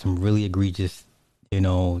 He yeah said some really egregious,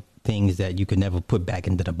 things that you could never put back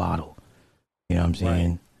into the bottle. You know what I'm right.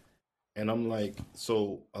 saying? And I'm like,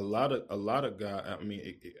 so a lot of guys. I mean,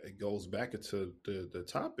 it goes back into the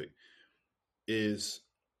topic is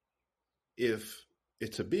if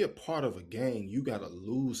it to be a part of a gang, you got to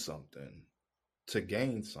lose something to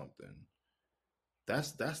gain something.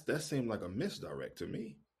 That seemed like a misdirect to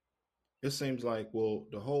me. It seems like well,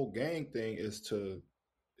 the whole gang thing is to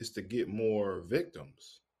get more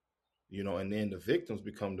victims, and then the victims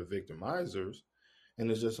become the victimizers, and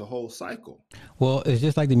it's just a whole cycle. Well, it's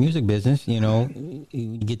just like the music business. You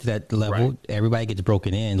get to that Right. level, everybody gets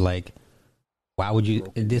broken in. Like, why would you?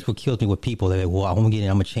 Broken This in. what kills me with people. They're like, well, I'm gonna get it.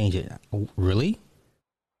 I'm gonna change it. Really?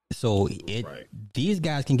 So Right. these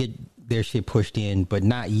guys can get their shit pushed in, but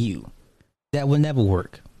not you. That will never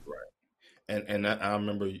work. Right. And I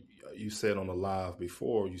remember you said on the live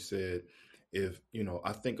before. You said if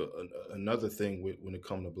I think another thing when it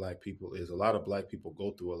comes to black people is a lot of black people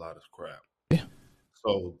go through a lot of crap, Yeah.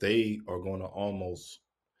 so they are going to almost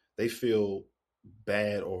they feel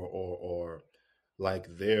bad or like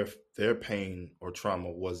their pain or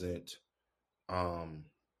trauma wasn't um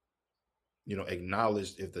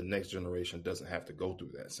acknowledged if the next generation doesn't have to go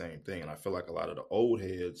through that same thing. And I feel like a lot of the old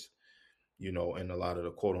heads, and a lot of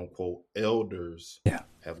the quote unquote elders Yeah.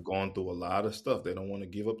 have gone through a lot of stuff. They don't want to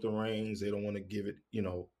give up the reins. They don't want to give it,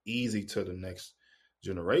 easy to the next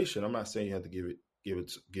generation. I'm not saying you have to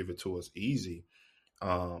give it to us easy.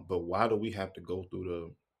 But why do we have to go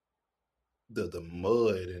through the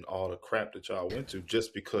mud and all the crap that y'all went to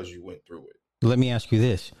just because you went through it? Let me ask you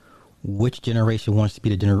this: which generation wants to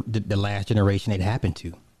be the last generation it happened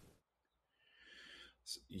to?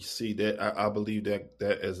 You see that I believe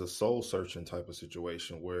that as a soul searching type of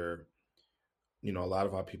situation where a lot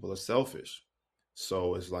of our people are selfish.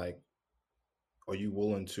 So it's like, are you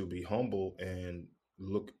willing to be humble and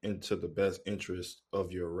look into the best interest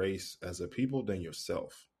of your race as a people than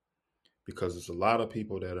yourself? Because there's a lot of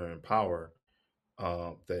people that are in power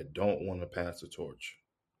that don't want to pass the torch.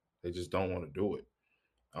 They just don't want to do it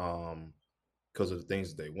because of the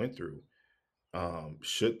things that they went through.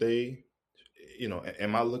 Should they?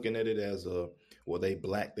 Am I looking at it as well? They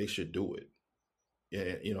black, they should do it.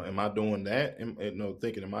 Yeah, am I doing that?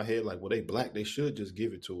 Thinking in my head like, well, they black, they should just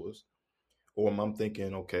give it to us. Or am I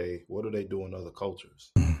thinking, okay, what do they do in other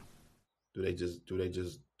cultures? Do they just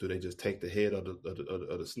take the head of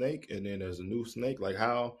the snake and then there's a new snake? Like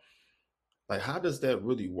how does that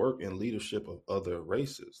really work in leadership of other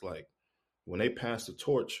races? Like when they pass the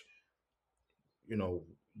torch, you know,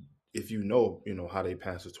 if how they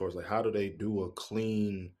pass the torch, like how do they do a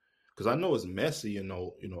clean? Because I know it's messy,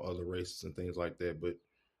 other races and things like that, but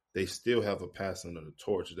they still have a passing of the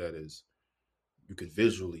torch that is you could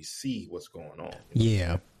visually see what's going on. You know what I'm Yeah,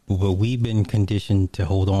 saying? but we've been conditioned to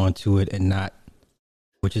hold on to it and not,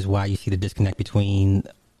 which is why you see the disconnect between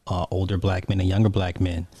older black men and younger black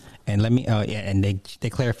men. And let me, yeah, and they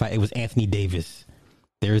clarify it was Anthony Davis.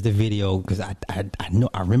 There's the video because I know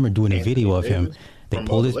I remember doing a video Anthony of him. Davis They from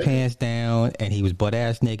pulled the his Lakers. pants down and he was butt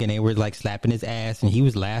ass naked and they were like slapping his ass and he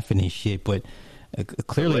was laughing and shit. But The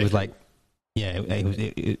clearly it was Lakers. like, yeah, I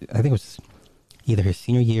think it was either his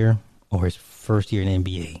senior year or his first year in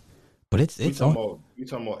NBA. But We it's talking on. about you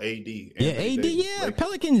talking about AD Yeah, Anthony AD. Davis Yeah, Lakers.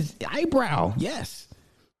 Pelicans eyebrow. Yes,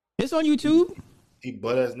 it's on He YouTube. he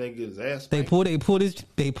butt ass nigga his ass They spanking.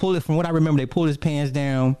 pulled it from what I remember. They pulled his pants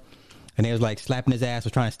down, and they was like slapping his ass or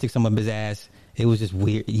trying to stick some of his ass. It was just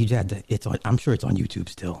weird. You just had to. It's on. I'm sure it's on YouTube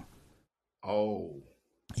still. Oh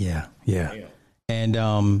Yeah, yeah,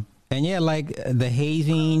 damn. and yeah, like the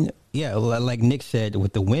hazing. Yeah, like Nick said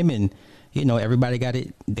with the women, everybody got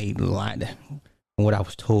it. They lied. From what I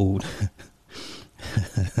was told,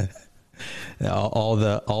 all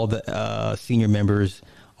the senior members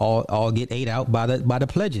all get ate out by the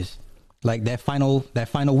pledges. Like that final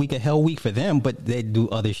week of Hell Week for them, but they do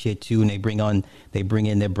other shit too, and they bring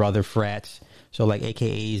in their brother frats. So like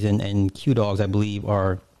AKAs and Q dogs, I believe,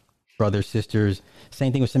 are brothers sisters.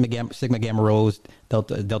 Same thing with Sigma Gamma Rhos,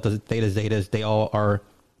 Delta Theta Zetas. They all are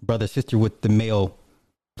brother sister with the male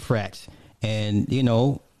frats, and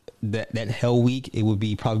that Hell Week it would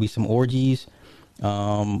be probably some orgies,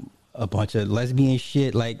 a bunch of lesbian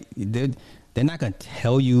shit. Like they're not gonna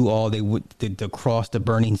tell you all they would to cross the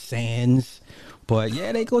burning sands, but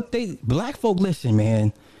yeah, they black folk. Listen,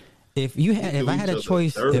 man. They If do I each had a other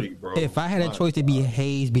choice, if dirty, bro. if I had a My choice to be God.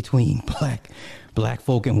 hazed between black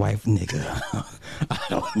folk and white nigga, I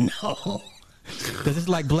don't know. Because it's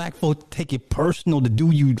like black folk take it personal to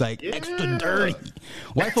do you like extra Yeah. dirty.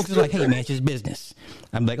 White folks is Extra like, hey man, dirty. it's just business.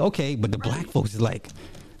 I'm like, okay, but the black Right. folks is like,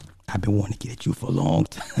 I've been wanting to get at you for a long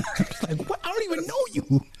time. It's like, what? I don't even know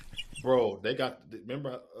you. Bro, they got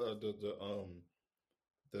remember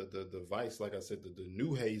the device, like I said, the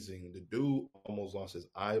new hazing, the dude almost lost his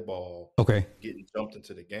eyeball Okay, getting jumped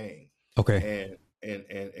into the game. okay.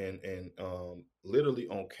 And literally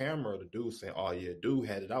on camera, the dude saying, "Oh yeah, dude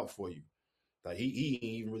had it out for you. Like he ain't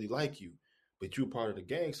even really like you, but you part of the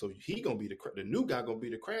gang, so he gonna be the new guy gonna be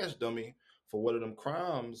the crash dummy for one of them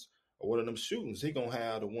crimes or one of them shootings. He gonna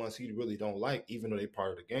have the ones he really don't like, even though they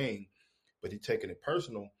part of the gang, but he taking it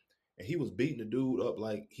personal, and he was beating the dude up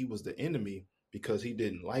like he was the enemy because he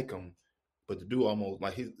didn't like him. But the dude almost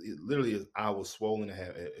like literally his eye was swollen and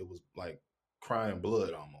it was like crying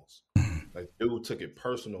blood almost. Like dude took it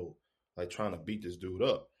personal, like trying to beat this dude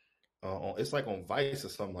up. It's like on Vice or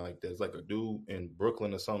something like that. It's like a dude in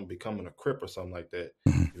Brooklyn or something becoming a Crip or something like that.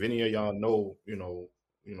 If any of y'all know,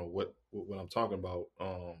 what I'm talking about,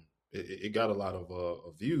 it got a lot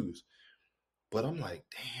of views. But I'm like,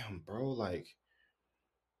 damn, bro, like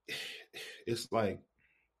it's like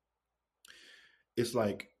it's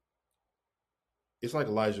like it's like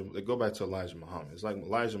Elijah. They go back to Elijah Muhammad. It's like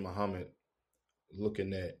Elijah Muhammad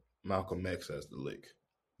looking at Malcolm X as the lick.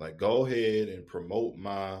 Like, go ahead and promote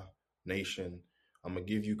my nation. I'm gonna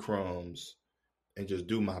give you crumbs and just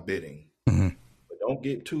do my bidding. Mhm. But don't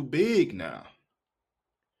get too big now,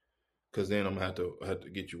 because then I'm gonna have to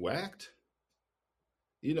get you whacked.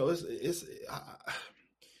 It's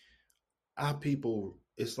our people.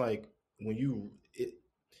 It's like when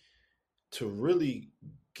to really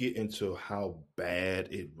get into how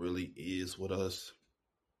bad it really is with us.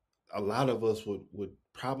 A lot of us would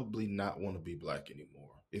probably not want to be black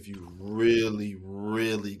anymore if you really,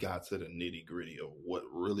 really got to the nitty gritty of what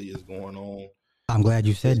really is going on. I'm glad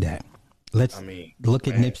you said that. I Let's mean, look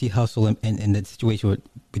at man, Nipsey Hussle and the situation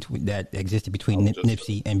between that existed I between was just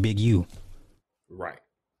Nipsey and Big U. right.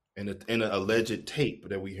 And an alleged tape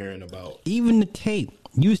that we hearing about. Even the tape,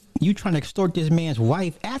 you trying to extort this man's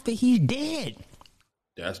wife after he's dead.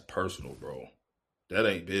 That's personal, bro. That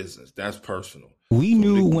ain't business. That's personal. We So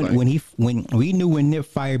knew niggas like, when we knew when Nip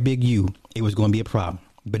fired Big U, it was going to be a problem.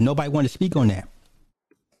 But nobody wanted to speak on that.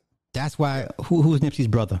 That's why yeah, who's Nipsey's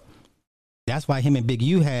brother? That's why him and Big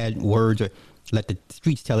U had words, or let the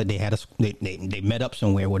streets tell it. They had they met up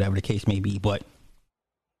somewhere, whatever the case may be. But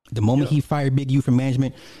the moment yeah, he fired Big U from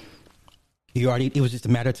management, it was just a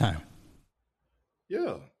matter of time.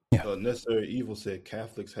 yeah. Yeah. Necessary Evil said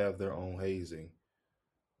Catholics have their own hazing.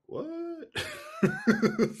 What?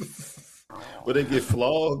 But they get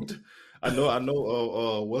flogged. I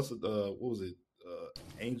know. What's it? What was it?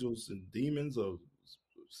 Angels and demons, or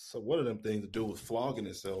so? One of them things to do with flogging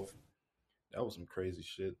itself. That was some crazy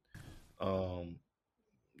shit. Um,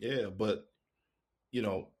 yeah, but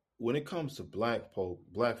when it comes to black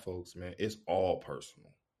folks, man, it's all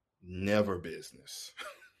personal, never business.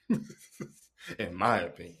 In my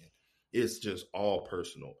opinion, it's just all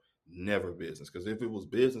personal, never business. Because if it was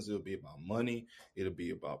business, it would be about money, it'll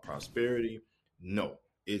be about prosperity. No,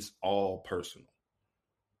 it's all personal.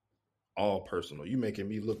 All personal. You making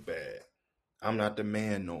me look bad. I'm not the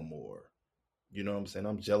man no more. You know what I'm saying?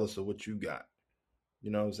 I'm jealous of what you got.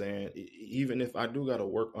 You know what I'm saying? Even if I do got to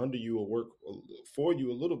work under you or work for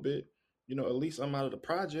you a little bit, at least I'm out of the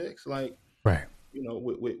projects. Like, Right.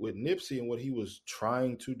 with Nipsey and what he was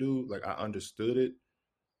trying to do, like I understood it,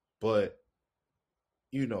 but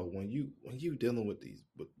when you dealing with these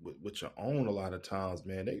with your own, a lot of times,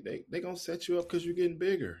 man, they gonna set you up because you're getting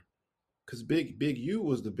bigger. Because Big U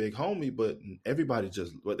was the big homie, but everybody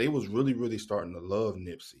but they was really really starting to love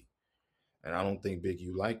Nipsey, and I don't think Big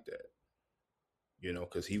U liked that,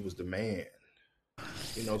 because he was the man,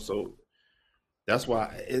 so that's why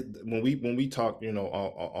when we talked,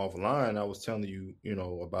 offline, I was telling you,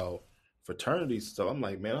 about fraternity stuff. I'm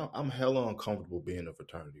like, man, I'm hella uncomfortable being a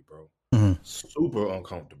fraternity, bro. Mm-hmm. Super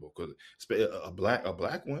uncomfortable because a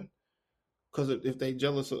black one. Because if they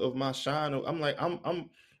jealous of my shine, I'm like,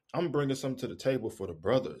 I'm bringing something to the table for the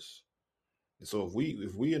brothers. And so if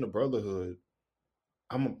we in the brotherhood,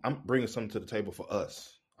 I'm bringing something to the table for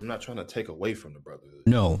us. I'm not trying to take away from the brotherhood.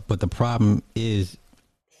 No, but the problem is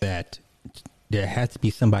that there has to be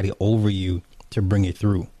somebody over you to bring it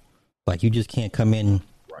through. Like, you just can't come in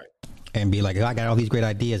Right. and be like, I got all these great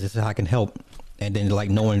ideas. This is how I can help. And then like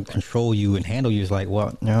no one Right. control you and handle you. It's like,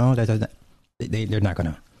 well, no, that's not, they're not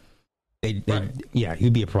gonna. Right. Yeah,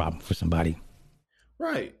 you'd be a problem for somebody.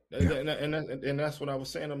 Right. Yeah. And that's what I was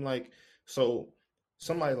saying. I'm like, so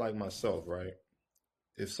somebody like myself, right?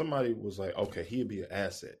 If somebody was like, okay, he'd be an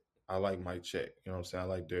asset. I like Mike Check. You know what I'm saying? I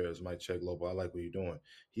like Darius, Mike Check, Lobo. I like what you're doing.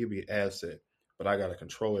 He'd be an asset, but I got to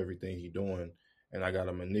control everything he's doing, and I got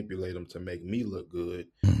to manipulate him to make me look good.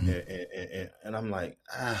 Mm-hmm. And I'm like,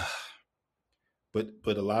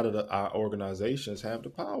 but a lot of our organizations have the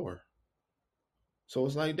power. So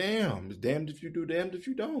it's like, damn, it's damned if you do, damned if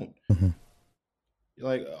you don't. Mm-hmm.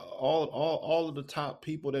 Like all of the top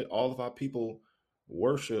people that all of our people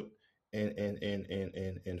worship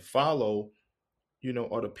and follow,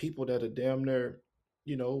 are the people that are damn near,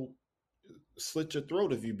 you know, slit your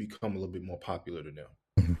throat if you become a little bit more popular than them,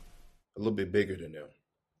 Mm-hmm. a little bit bigger than them.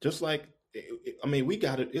 Just like, I mean, we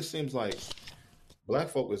got it. It seems like black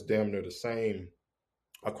folk is damn near the same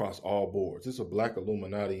across all boards. It's a black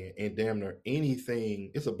Illuminati in damn near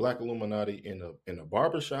anything. It's a black Illuminati in a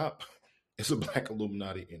barbershop. It's a black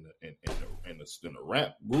Illuminati in a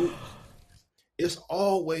rap group. It's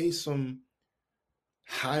always some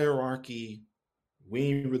hierarchy. We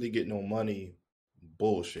ain't really get no money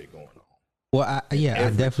bullshit going on. Well, And I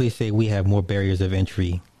definitely say we have more barriers of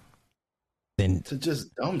entry than. to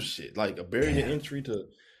just dumb shit, like a barrier to Yeah. entry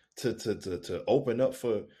to open up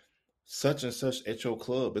for such and such at your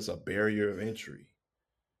club. It's a barrier of entry.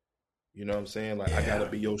 You know what I'm saying? Like, I gotta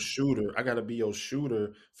Yeah. be your shooter. I gotta be your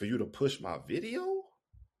shooter for you to push my video,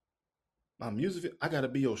 my music. I gotta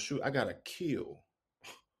be your shooter. I gotta kill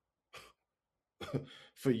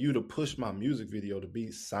for you to push my music video to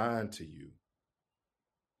be signed to you.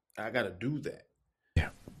 I gotta do that. Yeah.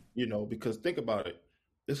 Because think about it.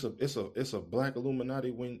 It's a black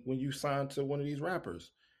Illuminati when you sign to one of these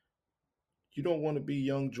rappers. You don't want to be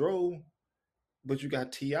Young Dro, but you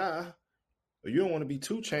got T.I., or you don't want to be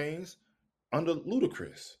 2 Chainz under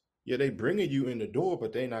Ludacris. Yeah, they bringing you in the door,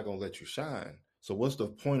 but they not gonna let you shine. So what's the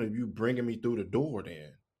point of you bringing me through the door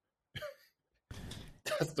then?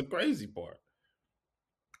 That's the crazy part.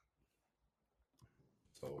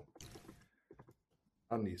 So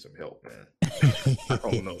I need some help, man. I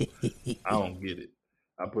don't know. I don't get it.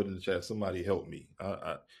 I put in the chat, somebody help me.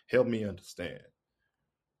 Help me understand.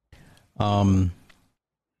 You know. um,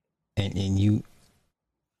 and you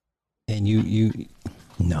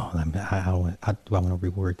no, how do I want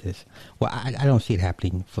to reword this? Well, I don't see it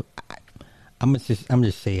happening. I'm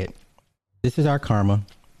just say it. This is our karma.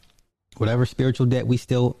 Whatever spiritual debt we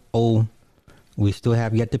still owe, we still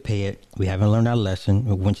have yet to pay it. We haven't learned our lesson,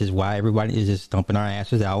 which is why everybody is just stumping our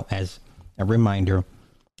asses out as a reminder.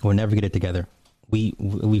 We'll never get it together.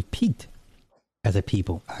 We've peaked as a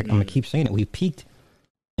people. I'm gonna keep saying it. We've peaked.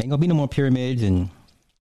 Ain't gonna be no more pyramids and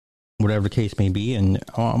whatever the case may be. And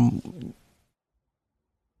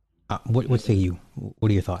what say you?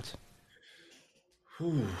 What are your thoughts?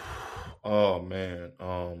 Whew. Oh man,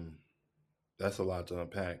 that's a lot to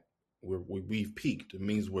unpack. We've peaked. It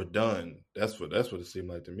means we're done. That's what it seemed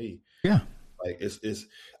like to me. Yeah. Like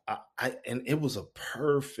I and it was a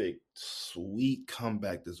perfect, sweet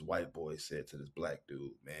comeback this white boy said to this black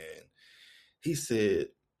dude, man. He said,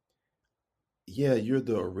 yeah, you're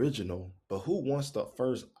the original, but who wants the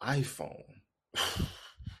first iPhone?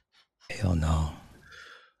 Hell no.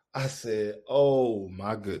 I said, oh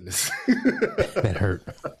my goodness. That hurt.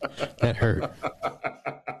 That hurt.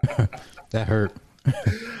 That hurt.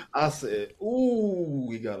 I said, ooh,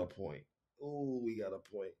 we got a point. Ooh, we got a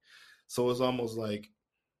point. So it's almost like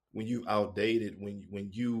when you outdated, when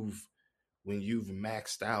you've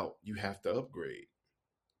maxed out, you have to upgrade.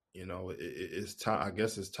 You know, it's time. I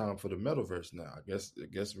guess it's time for the metaverse now. I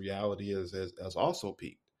guess reality has also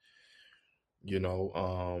peaked. You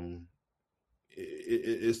know,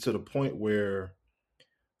 it's to the point where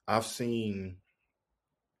I've seen,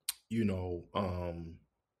 you know,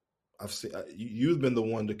 I've seen you've been the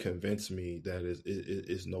one to convince me that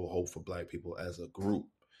is no hope for Black people as a group.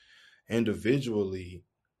 Individually,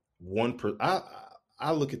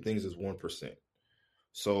 I look at things as 1%.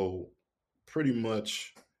 So pretty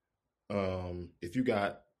much, if you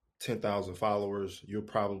got 10,000 followers, you'll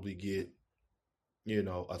probably get,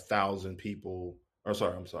 1,000 people, or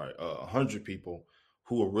sorry, I'm sorry, 100 people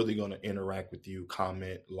who are really going to interact with you,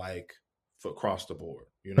 comment, like, for across the board.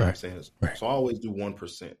 You know what I'm Right. saying? Right. So I always do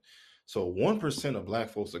 1%. So 1% of Black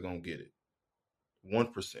folks are going to get it.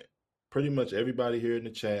 1%. Pretty much everybody here in the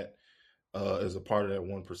chat is a part of that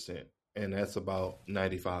 1%. And that's about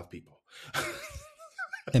 95 people.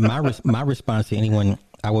 And my response to anyone,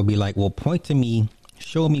 I would be like, well, point to me,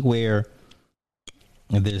 show me where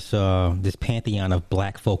this pantheon of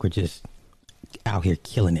Black folk are just out here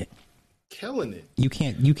killing it. Killing it. You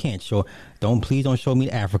can't show. Please don't show me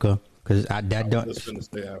Africa, because I don't. Just gonna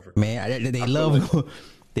say Africa. Man, they love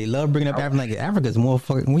they love bringing up Africa. Like, Africa's more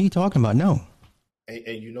fucking. What are you talking about? No.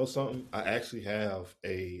 And you know something? I actually have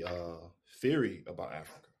a theory about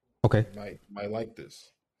Africa. Okay. You might like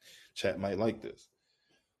this. Chat might like this.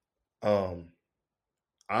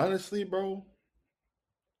 Honestly, bro,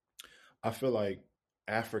 I feel like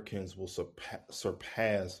Africans will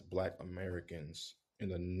surpass Black Americans in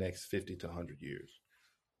the next 50 to 100 years.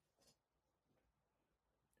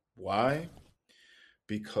 Why?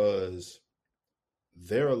 Because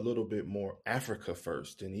they're a little bit more Africa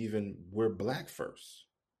first, and even we're Black first.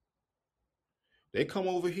 They come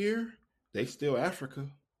over here, they still Africa.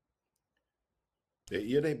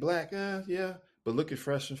 They Black, yeah. But look at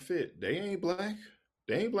Fresh and Fit. They ain't Black.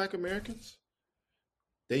 They ain't Black Americans.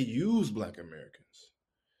 They use Black Americans.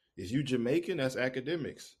 If you Jamaican, that's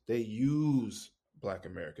academics. They use Black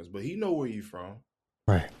Americans, but he know where you from.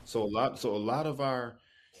 Right. So a lot of our,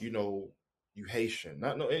 you Haitian,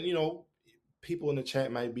 not no, and people in the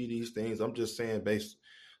chat might be these things. I'm just saying, based.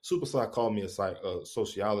 Superstar called me a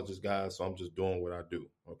sociologist, guys, so I'm just doing what I do.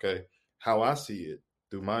 Okay, how I see it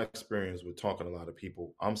through my experience with talking to a lot of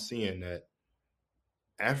people, I'm seeing that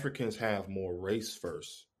Africans have more race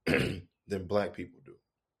first than Black people do.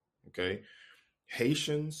 Okay,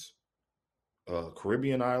 Haitians,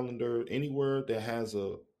 Caribbean Islander, anywhere that has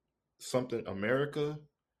something America,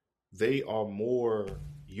 they are more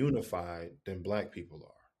unified than Black people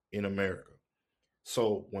are in America.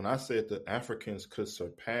 So when I said that Africans could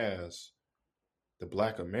surpass the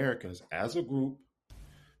Black Americans as a group,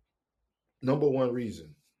 number one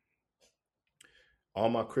reason, all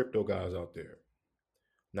my crypto guys out there,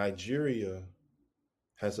 Nigeria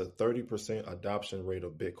has a 30% adoption rate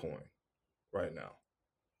of Bitcoin right now,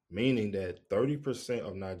 meaning that 30%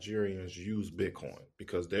 of Nigerians use Bitcoin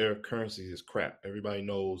because their currency is crap. Everybody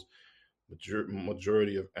knows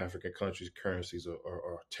majority of African countries' currencies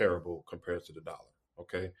are terrible compared to the dollar.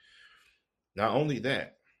 Okay. Not only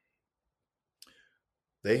that,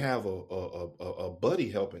 they have a buddy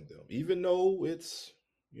helping them, even though it's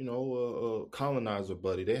colonizer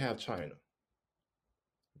buddy. They have China.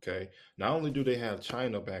 Okay. Not only do they have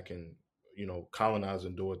China back in,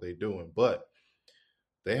 colonizing, do what they're doing, but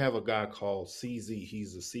they have a guy called CZ.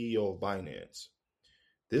 He's the CEO of Binance.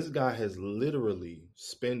 This guy has literally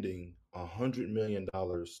spending $100 million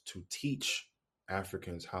to teach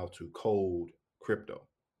Africans how to code crypto.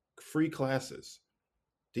 Free classes.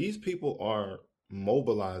 These people are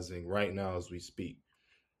mobilizing right now as we speak.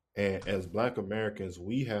 And as Black Americans,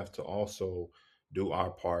 we have to also do our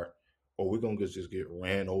part, or we're gonna just get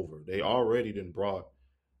ran over. They already done brought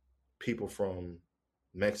people from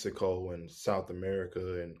Mexico and South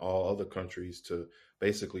America and all other countries to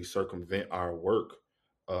basically circumvent our work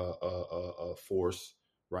force,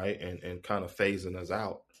 right? And kind of phasing us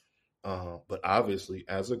out. But obviously,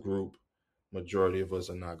 as a group, majority of us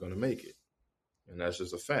are not going to make it, and that's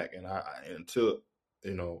just a fact. And until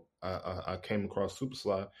I came across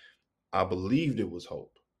Superslide, I believed it was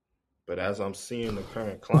hope. But as I'm seeing the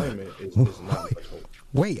current climate, it's not much hope.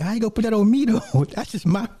 Wait, I ain't gonna put that on me though. That's just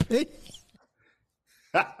my opinion.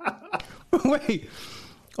 Wait.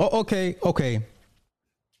 Oh, okay.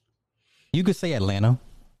 You could say Atlanta,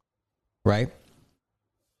 right?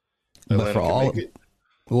 Atlanta but for can all, make it.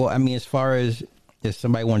 well, I mean, as far as if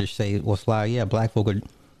somebody wanted to say, well, Sly, yeah, black folk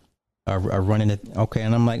are running it. Okay,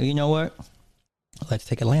 and I'm like, you know what? Let's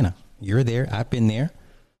take Atlanta. You're there. I've been there.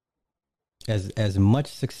 As much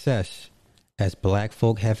success as black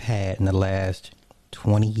folk have had in the last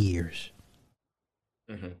 20 years,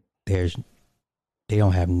 Mm-hmm. they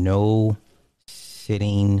don't have no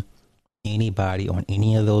sitting anybody on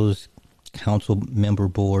any of those council member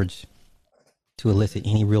boards to elicit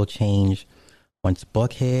any real change. Once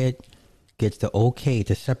Buckhead gets the okay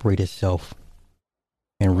to separate itself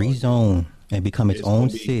and rezone and become its own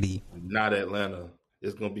city. Not Atlanta.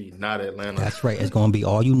 It's gonna be not Atlanta. That's right. It's gonna be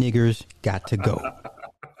all you niggers got to go.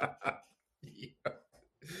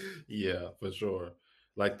 Yeah, for sure.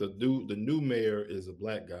 Like the new mayor is a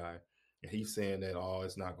black guy, and he's saying that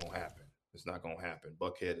it's not gonna happen. It's not gonna happen.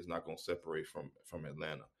 Buckhead is not gonna separate from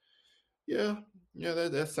Atlanta. Yeah, yeah,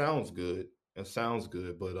 that sounds good. It sounds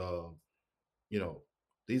good, but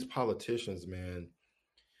these politicians, man.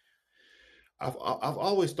 I've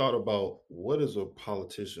always thought about what is a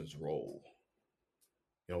politician's role.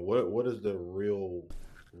 What is the real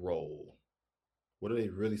role? What are they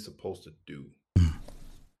really supposed to do?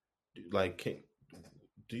 Like,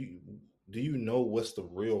 do you do you know what's the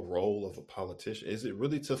real role of a politician? Is it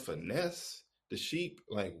really to finesse the sheep?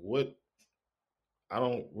 Like, what? I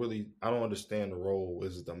don't understand the role.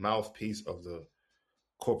 Is it the mouthpiece of the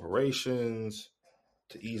corporations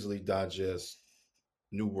to easily digest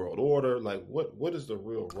New World Order? Like, what is the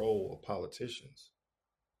real role of politicians?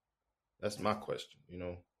 That's my question.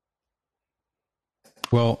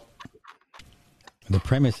 Well, the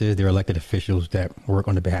premise is they're elected officials that work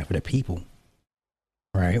on the behalf of the people,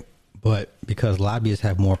 right? But because lobbyists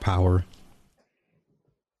have more power,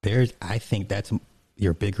 I think that's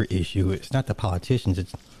your bigger issue. It's not the politicians,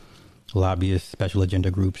 it's lobbyists, special agenda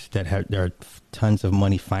groups there are tons of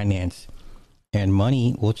money financed, and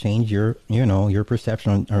money will change your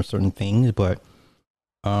perception on certain things. But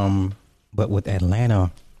with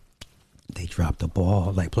Atlanta, they dropped the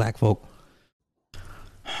ball. Like black folk, oh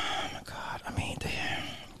my God, I mean,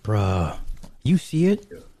 bruh, you see it?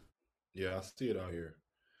 Yeah, I see it out here,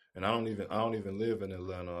 and I don't even live in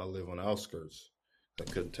Atlanta. I live on the outskirts. I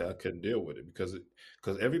couldn't deal with it because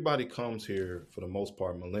everybody comes here for the most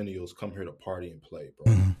part. Millennials come here to party and play,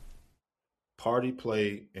 bro. Mm-hmm. Party,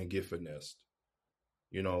 play, and get finessed.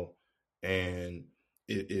 And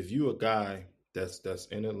if you a guy that's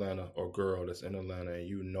in Atlanta or girl that's in Atlanta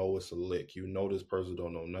and it's a lick, this person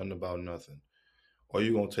don't know nothing about nothing, are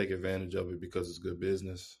you gonna take advantage of it because it's good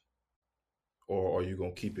business, or are you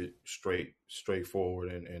gonna keep it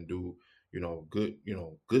straightforward and do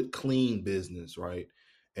good clean business, right?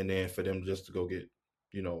 And then for them just to go get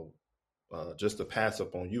just to pass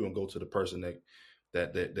up on you and go to the person that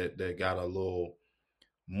got a little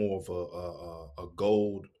more of a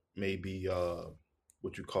gold, maybe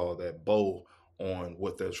what you call that, bow on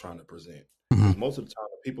what they're trying to present. Because most of the time,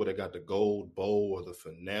 the people that got the gold bow or the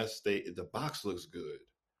finesse, the box looks good.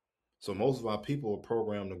 So most of our people are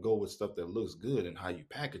programmed to go with stuff that looks good and how you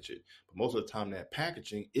package it. But most of the time, that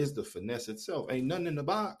packaging is the finesse itself. Ain't nothing in the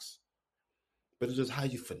box, but it's just how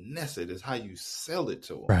you finesse it. It's how you sell it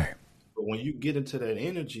to them. Right. But when you get into that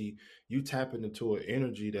energy, you tap into an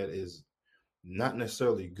energy that is not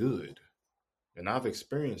necessarily good. And I've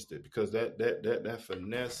experienced it because that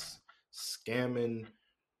finesse, scamming,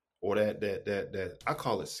 or that I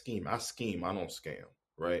call it scheme. I scheme, I don't scam,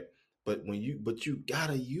 right? But you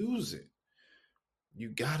gotta use it. You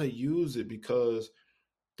gotta use it because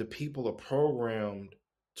the people are programmed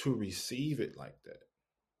to receive it like that.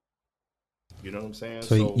 You know what I'm saying?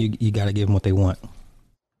 So So you got to give them what they want,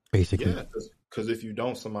 basically. yeah, because if you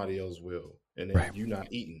don't, somebody else will, and then Right. you're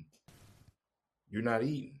not eating. You're not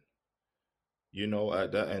eating.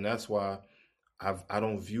 And that's why I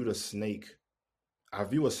don't view the snake. I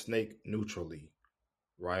view a snake neutrally,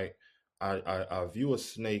 right? I view a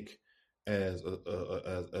snake as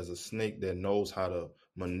as a snake that knows how to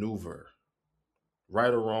maneuver,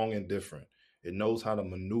 right or wrong, and different. It knows how to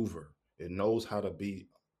maneuver. It knows how to be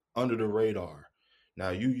under the radar. Now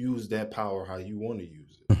you use that power how you want to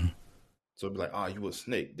use it. Mhm. So it'd be like, you a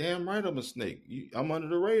snake. Damn right I'm a snake. I'm under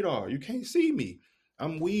the radar. You can't see me.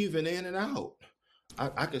 I'm weaving in and out.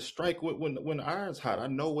 I can strike when the iron's hot. I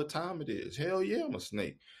know what time it is. Hell yeah, I'm a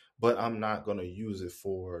snake. But I'm not gonna use it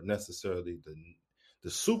for necessarily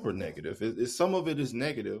the super negative. Some of it is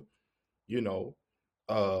negative, you know.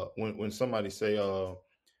 When somebody say,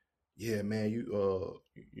 yeah, man,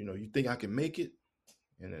 you think I can make it?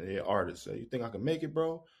 And then the artist say, you think I can make it,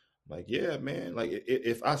 bro? Like, yeah, man. Like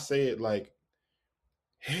if I say it like,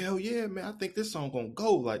 hell yeah, man, I think this song gonna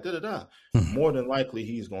go like da da da. Mhm. More than likely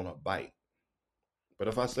he's gonna bite. But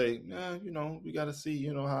if I say, nah, we gotta see,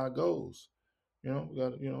 how it goes. We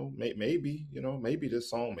gotta, maybe, maybe this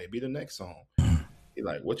song, maybe the next song. He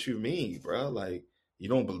like, what you mean, bro? Like, you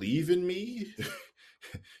don't believe in me?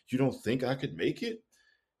 You don't think I could make it?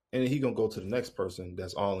 And then he gonna go to the next person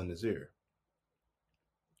that's all in his ear.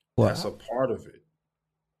 That's Well, a part of it.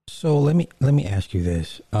 so let me ask you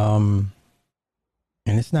this. And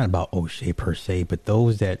it's not about O'Shea per se, but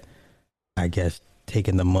those that I guess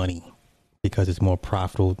taking the money because it's more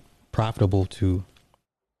profitable to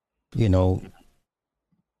you know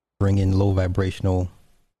bring in low vibrational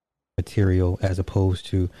material as opposed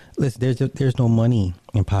to listen. There's no money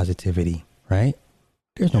in positivity, right?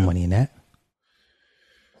 There's no Yeah. money in that.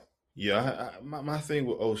 Yeah, my thing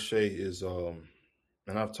with O'Shea is, and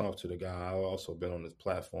I've talked to the guy. I've also been on this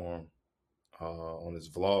platform, on this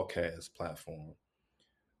vlogcast platform.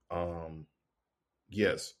 Um,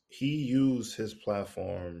 yes, he used his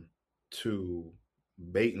platform to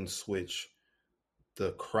bait and switch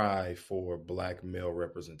the cry for black male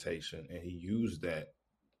representation, and he used that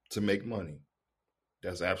to make money.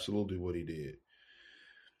 That's absolutely what he did.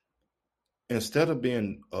 Instead of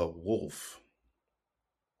being a wolf,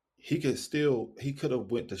 he could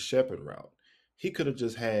have went the shepherd route. He could have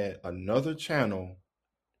just had another channel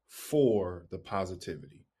for the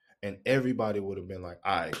positivity. And everybody would have been like,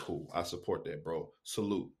 all right, cool. I support that, bro.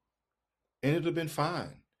 Salute. And it'd have been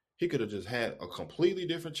fine. He could have just had a completely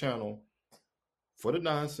different channel for the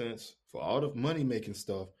nonsense, for all the money making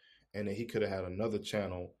stuff. And then he could have had another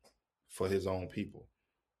channel for his own people.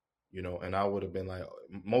 And I would have been like,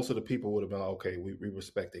 most of the people would have been like, okay, we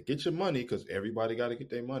respect it. Get your money because everybody got to get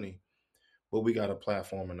their money. But we got a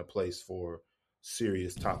platform and a place for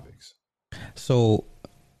serious topics. So,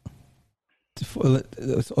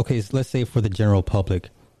 okay, so let's say for the general public.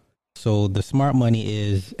 So the smart money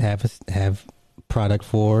is have product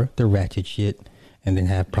for the ratchet shit, and then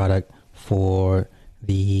have Yeah. product for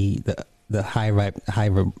the high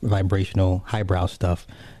vibrational highbrow stuff.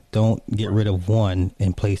 Don't get Right. rid of one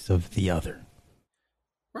in place of the other.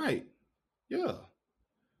 Right. Yeah.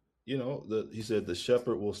 He said the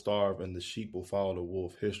shepherd will starve and the sheep will follow the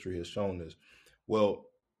wolf. History has shown this. Well,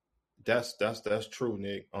 that's true,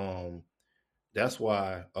 Nick. That's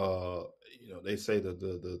why they say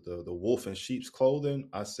the wolf in sheep's clothing.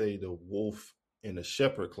 I say the wolf in the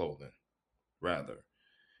shepherd clothing rather,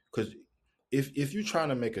 because if you're trying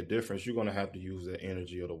to make a difference, you're gonna have to use the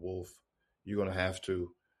energy of the wolf. You're gonna have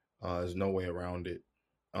to. There's no way around it.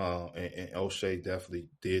 And O'Shea definitely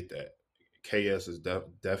did that. KS is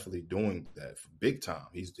definitely doing that big time.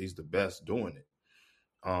 He's the best doing it.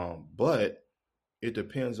 But it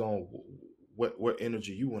depends on what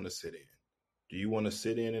energy you want to sit in. Do you want to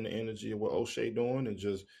sit in the energy of what O'Shea doing and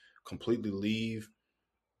just completely leave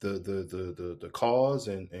the cause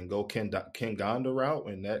and go Ken Gonda route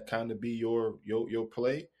and that kind of be your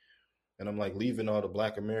play? And I'm like leaving all the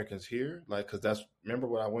Black Americans here, like because that's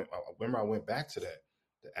remember I went back to that.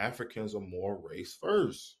 The Africans are more race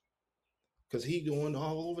first because he going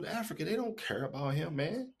all over the Africa. They don't care about him,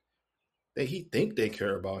 man. He think they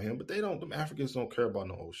care about him, but they don't. Them Africans don't care about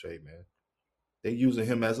no O'Shea, man. They using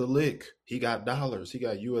him as a lick. He got dollars. He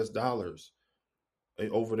got U.S. dollars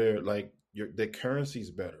over there. Like their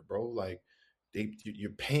currency's better, bro. Like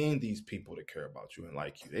you're paying these people to care about you and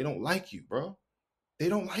like you. They don't like you, bro. They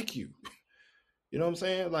don't like you. You know what I'm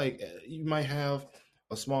saying? Like you might have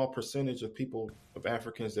a small percentage of people of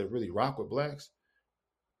Africans that really rock with blacks,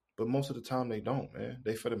 but most of the time they don't, man.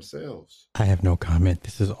 They for themselves. I have no comment.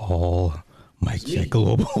 This is all Mike It's Check me.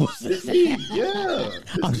 Global. It's me. Yeah,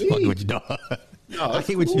 I'm it's just fucking me. with you, dog. No, I it's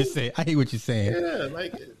hate what cool. you say. I hate what you're saying. Yeah,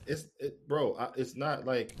 like bro. It's not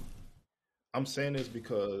like I'm saying this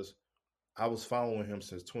because I was following him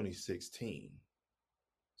since 2016.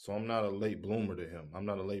 So I'm not a late bloomer to him. I'm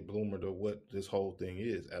not a late bloomer to what this whole thing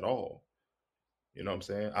is at all. You know what I'm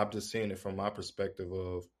saying? I'm just seeing it from my perspective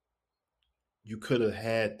of you could have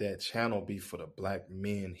had that channel be for the black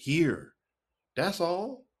men here. That's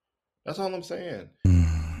all. That's all I'm saying.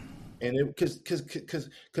 Mm. And it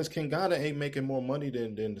because Kingana ain't making more money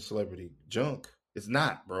than the celebrity junk. It's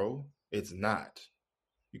not, bro. It's not.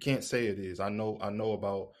 You can't say it is. I know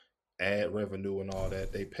about ad revenue and all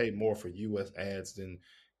that. They pay more for US ads than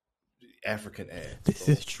African ads, This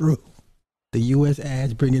bro. is true. The U.S.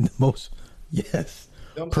 ads bring in the most. Yes.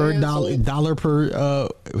 You know what I'm Per saying? dollar, So dollar per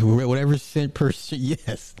whatever cent per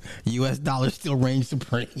yes, U.S. dollar still reigns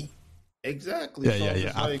supreme. exactly. Yeah, So yeah, I'm yeah.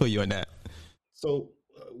 just I like, feel you on that. so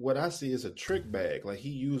what I see is a trick bag. Like he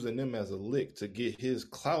using them as a lick to get his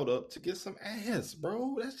clout up to get some ass,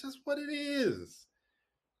 bro. That's just what it is.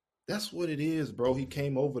 That's what it is, bro. He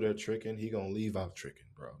came over there tricking. He gonna leave out tricking,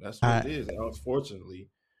 bro. That's what it I is. And unfortunately,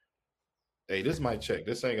 hey, this might check.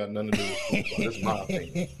 This ain't got nothing to do with football. This is my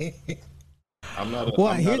opinion. I'm not a. well,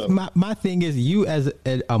 I'm not here's a. my thing is you as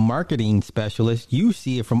a marketing specialist, you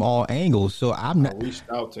see it from all angles. So I'm I not reached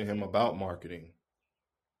out to him about marketing.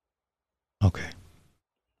 okay.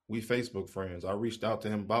 We Facebook friends. I reached out to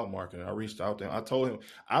him about marketing. I reached out to him. I told him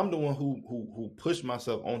I'm the one who pushed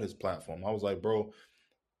myself on his platform. I was like, bro,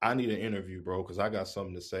 I need an interview, bro, because I got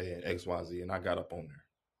something to say in XYZ, and I got up on there.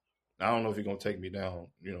 I don't know if you're gonna take me down,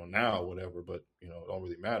 now or whatever, but it don't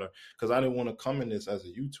really matter because I didn't want to come in this as a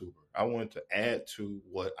YouTuber. I wanted to add to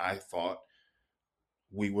what I thought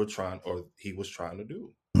we were trying or he was trying to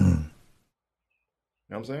do. You know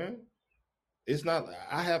what I'm saying? It's not.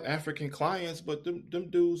 I have African clients, but them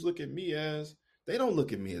dudes look at me as they don't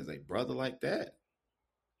look at me as a brother like that.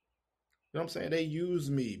 You know what I'm saying? They use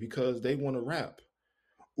me because they want to rap.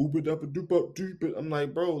 I'm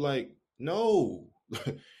like, bro, like, no,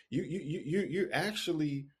 you're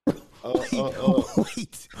actually Wait, uh.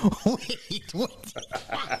 wait.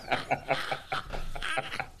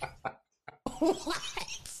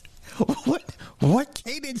 What? What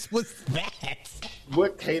cadence was that?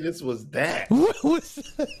 What cadence was that? What was?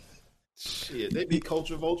 Shit, they be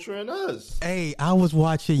culture vulturing us. Hey, I was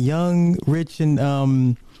watching Young, Rich, and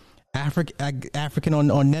African on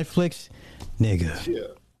Netflix. Nigga,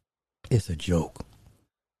 Yeah, it's a joke.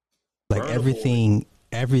 Like Burna Boy,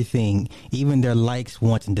 everything, even their likes,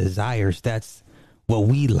 wants, and desires. That's what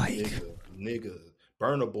we like. nigga,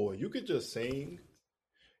 Burna Boy. You could just sing.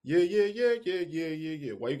 Yeah.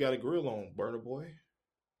 Why you got a grill on, Burna Boy?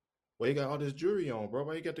 Why you got all this jewelry on, bro?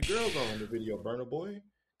 Why you got the girls all in the video, Burna Boy?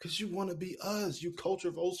 Because you want to be us. You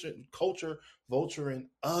culture vulturing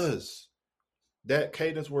us. That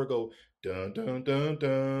cadence where it go dun dun dun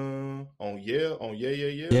dun on yeah. Bro,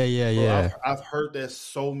 Yeah. I've heard that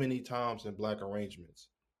so many times in black arrangements.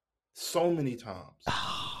 So many times.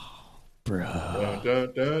 Oh, bro. Dun,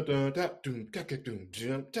 dun, dun, dun, dun, dun, dun, dun,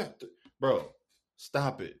 dun, dun, dun. Bro,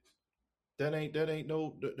 stop it. That ain't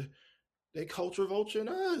no they culture vulturing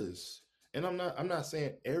us. And I'm not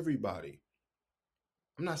saying everybody.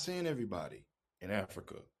 I'm not saying everybody in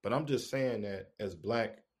Africa, but I'm just saying that as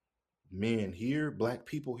black men here, black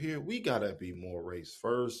people here, we gotta be more race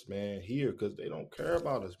first, man, here, because they don't care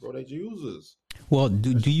about us, bro. They use us. Well, That's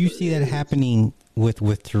do just you what it see that is. happening with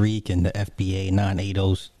Tariq and the FBA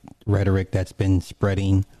non-ADOS rhetoric that's been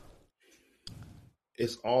spreading?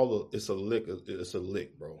 It's a lick. It's a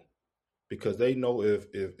lick, bro. Because they know if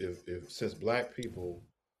since black people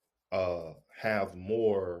have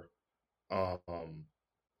more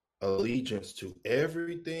allegiance to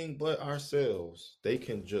everything but ourselves, they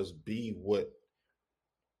can just be what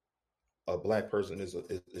a black person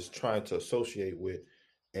is trying to associate with,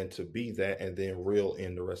 and to be that, and then reel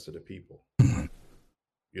in the rest of the people.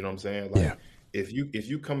 You know what I'm saying? Yeah. Like if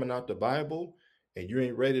you coming out the Bible and you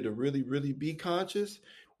ain't ready to really be conscious,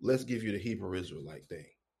 let's give you the Hebrew Israelite thing.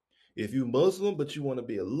 If you Muslim but you want to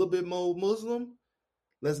be a little bit more Muslim,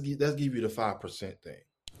 let's give you the 5% thing.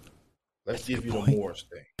 Let's That's a give good you the point. Moors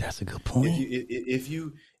thing. That's a good If point.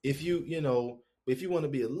 you want to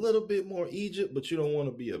be a little bit more Egypt, but you don't want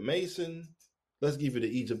to be a Mason, let's give you the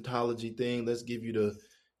Egyptology thing. Let's give you the,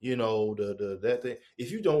 the that thing.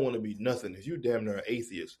 If you don't want to be nothing, if you damn near an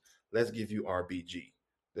atheist, let's give you RBG.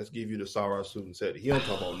 Let's give you the Sarah Student Seti. He don't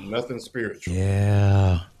talk about nothing spiritual.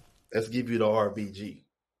 Yeah. Let's give you the RBG.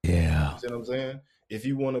 Yeah. You see what I'm saying? If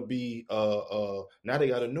you want to be now they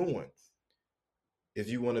got a new one. If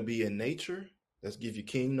you want to be in nature, let's give you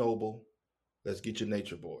King Noble. Let's get your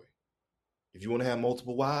Nature Boy. If you want to have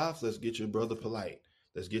multiple wives, let's get your Brother Polite.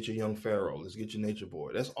 Let's get your Young Pharaoh. Let's get your Nature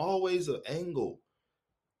Boy. That's always an angle.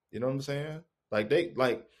 You know what I'm saying? Like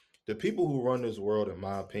the people who run this world, in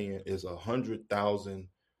my opinion, is 100,000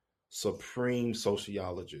 supreme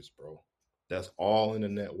sociologists, bro. That's all in the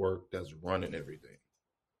network that's running everything.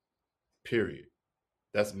 Period.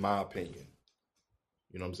 That's my opinion.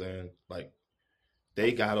 You know what I'm saying? Like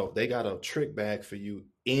they got a trick bag for you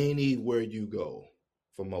anywhere you go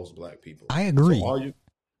for most black people. I agree.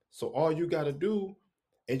 So all you got to do,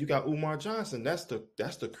 and you got Umar Johnson. That's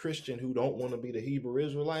the Christian who don't want to be the Hebrew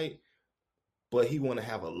Israelite, but he want to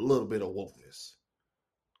have a little bit of wokeness.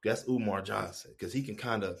 That's Umar Johnson, because he can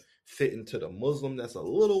kind of fit into the Muslim that's a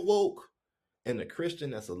little woke and the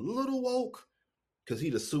Christian that's a little woke, because he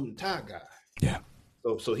the suit and tie guy. Yeah.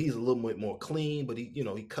 So he's a little bit more clean, but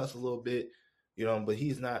he cuss a little bit, but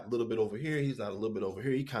he's not a little bit over here. He's not a little bit over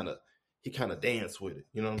here. He kind of dance with it.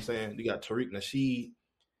 You know what I'm saying? You got Tariq Nasheed.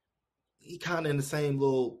 He kind of in the same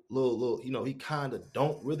little, he kind of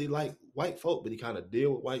don't really like white folk, but he kind of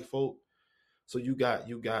deal with white folk. So you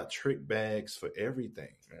got trick bags for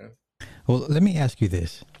everything, man. Well, let me ask you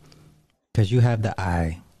this, because you have the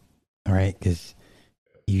eye, all right? Because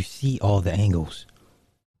you see all the angles.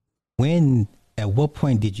 At what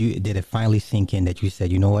point did it finally sink in that you said,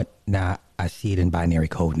 you know what? Nah, I see it in binary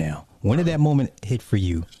code now. When did that moment hit for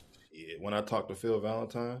you? Yeah, when I talked to Phil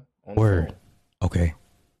Valentine on Word. the phone. Okay.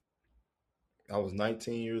 I was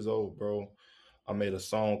 19 years old, bro. I made a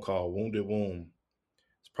song called "Wounded Womb."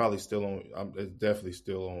 It's probably still on. It's definitely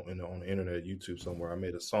still on the internet, YouTube somewhere. I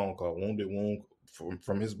made a song called "Wounded Womb"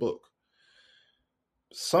 from his book.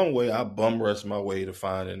 Some way I bum rushed my way to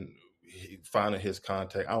finding his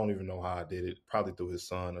contact. I don't even know how I did it. Probably through his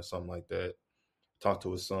son or something like that. Talked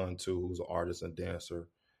to his son too, who's an artist and dancer.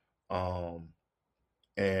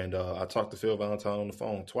 And I talked to Phil Valentine on the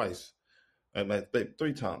phone twice, and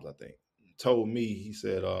 3 times I think. Told me, he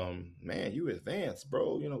said, "Man, you advanced,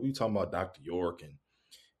 bro. We talking about Dr. York and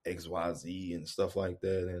XYZ and stuff like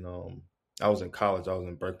that." And I was in college. I was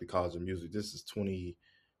in Berklee College of Music. This is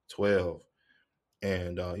 2012.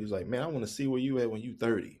 And he was like, "Man, I want to see where you at when you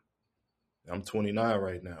 30. I'm 29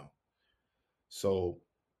 right now." So,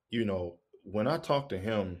 when I talked to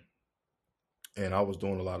him, and I was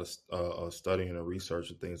doing a lot of studying and research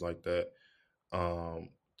and things like that,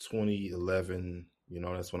 2011,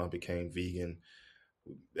 that's when I became vegan.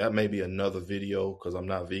 That may be another video, because I'm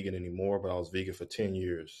not vegan anymore, but I was vegan for 10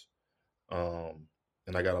 years.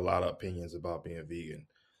 And I got a lot of opinions about being vegan.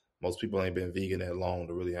 Most people ain't been vegan that long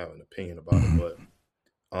to really have an opinion about it.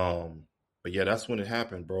 But yeah, that's when it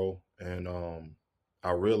happened, bro. And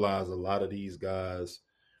I realized a lot of these guys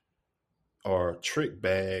are trick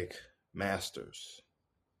bag masters.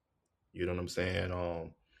 You know what I'm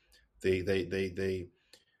saying? They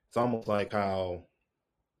it's almost like how,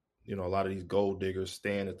 a lot of these gold diggers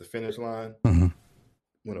stand at the finish line. Mm-hmm.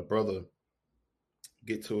 When a brother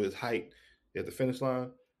get to his height at the finish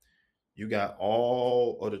line, you got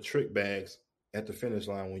all of the trick bags at the finish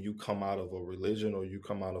line when you come out of a religion or you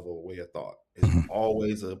come out of a way of thought. It's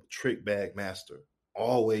always a trick bag master,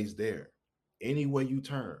 always there. Any way you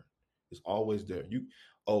turn, it's always there. You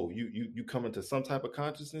come into some type of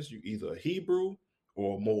consciousness, you either a Hebrew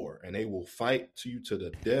or more, and they will fight to you to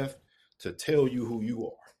the death to tell you who you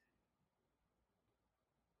are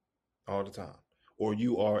all the time. Or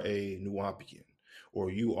you are a Nuwapian, or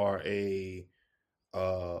you are a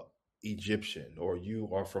Egyptian, or you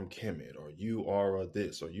are from Kemet, or you are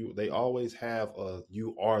this, or they always have a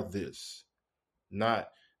you are this, not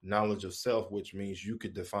knowledge of self, which means you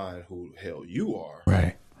could define who the hell you are,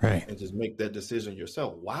 right, and just make that decision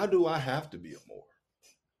yourself. Why do I have to be a Moor?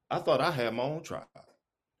 I thought I had my own tribe.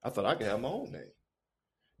 I thought I could have my own name.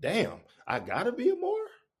 Damn, I gotta be a Moor?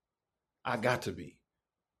 I got to be.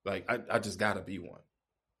 Like, I just gotta be one,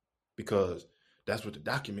 because that's what the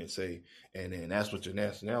documents say, and then that's what your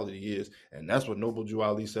nationality is, and that's what Noble Drew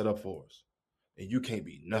Ali set up for us. And you can't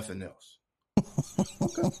be nothing else.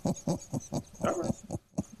 Okay.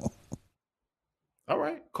 All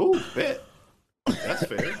right. Cool. Bet. That's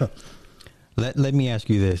fair. Let me ask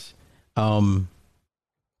you this.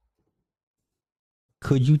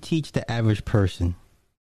 Could you teach the average person,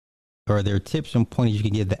 or are there tips and pointers you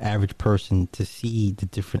can give the average person to see the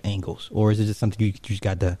different angles? Or is it just something you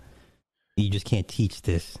just can't teach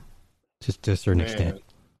this just to a certain extent?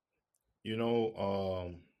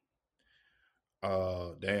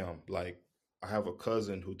 Damn, like, I have a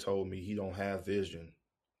cousin who told me he don't have vision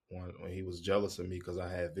when he was jealous of me because I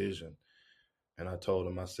had vision. And I told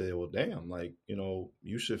him, I said, well, damn, like,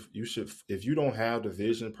 you should, if you don't have the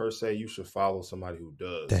vision per se, you should follow somebody who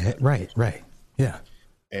does have the Right, vision. right. Yeah.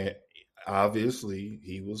 And obviously,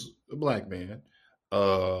 he was a black man.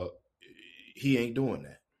 Uh, he ain't doing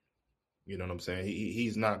that. You know what I'm saying?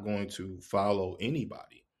 He's not going to follow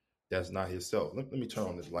anybody that's not himself. Let me turn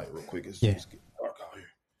on this light real quick. It's Yeah. getting dark out here.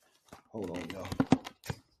 Hold on, y'all.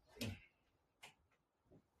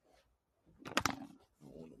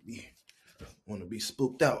 I want to be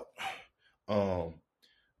spooked out. Um,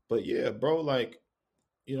 but yeah, bro, like,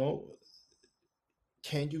 you know,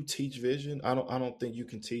 can you teach vision? I don't think you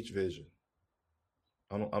can teach vision.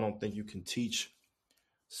 I don't think you can teach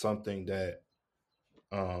something that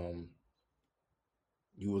um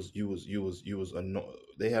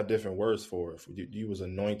they have different words for it. You was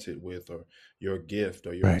anointed with, or your gift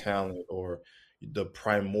or your Right. talent, or the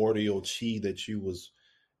primordial chi that you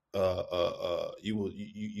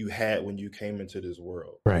had when you came into this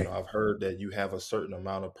world. Right. I've heard that you have a certain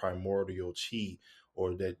amount of primordial chi,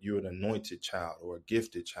 or that you're an anointed child, or a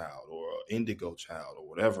gifted child, or an indigo child, or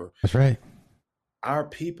whatever. That's right. Our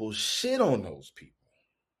people shit on those people.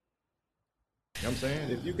 You know what I'm saying?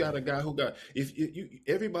 If you got a guy who got, if you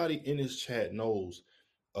everybody in this chat knows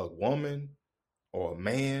a woman or a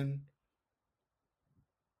man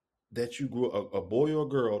that you grew up, a boy or a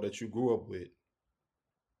girl that you grew up with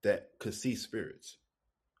that could see spirits.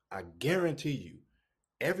 I guarantee you,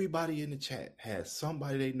 everybody in the chat has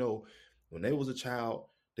somebody they know when they was a child,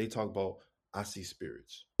 they talk about, I see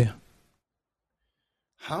spirits. Yeah.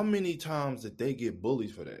 How many times did they get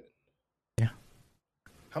bullied for that? Yeah.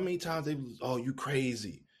 How many times they was, oh, you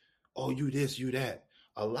crazy. Oh, you this, you that.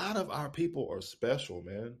 A lot of our people are special,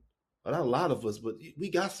 man. Not a lot of us, but we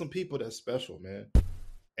got some people that's special, man.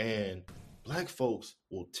 And black folks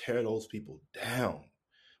will tear those people down.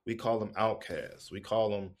 We call them outcasts. We call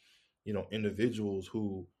them, individuals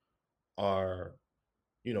who are,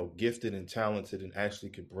 gifted and talented and actually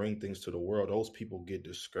can bring things to the world. Those people get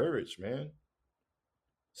discouraged, man.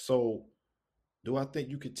 So, do I think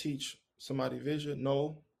you could teach somebody vision?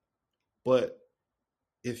 No. But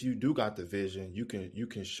if you do got the vision, you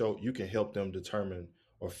can help them determine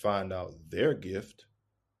or find out their gift.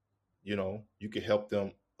 You can help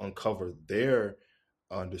them uncover their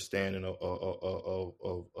understanding of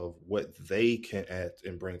what they can add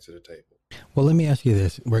and bring to the table. Well, let me ask you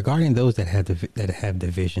this: regarding those that have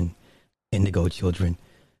the vision, indigo children,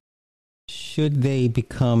 should they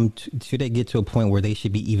should they get to a point where they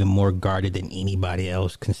should be even more guarded than anybody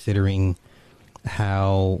else, considering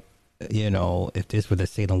how, if this were the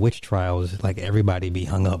Salem witch trials, like everybody be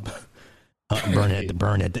hung up, burn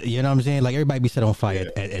it. You know what I'm saying? Like everybody be set on fire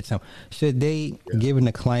at some. Should they, given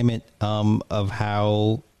the climate of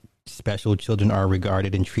how special children are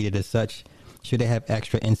regarded and treated as such, should they have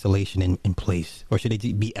extra insulation in place, or should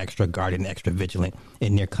they be extra guarded and extra vigilant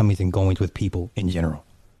in their comings and goings with people in general?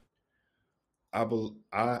 I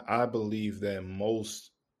believe that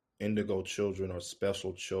most indigo children or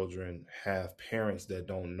special children have parents that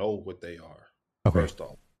don't know what they are. Okay. First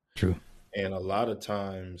off, True. and a lot of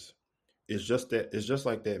times it's just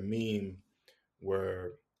like that meme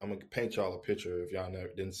where I'm gonna paint y'all a picture if y'all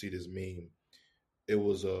didn't see this meme. It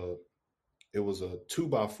was a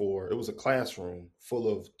 2x4. It was a classroom full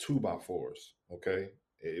of 2x4s. Okay,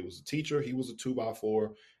 it was a teacher. He was a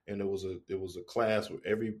 2x4, and it was a class where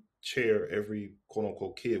every chair, every quote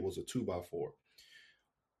unquote kid was a 2x4.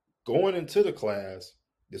 Going into the class,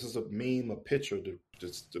 this is a meme, a picture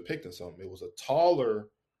that's depicting something. It was a taller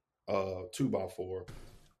 2x4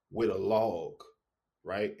 with a log,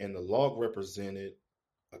 right? And the log represented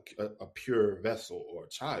a pure vessel or a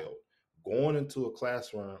child going into a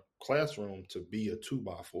classroom to be a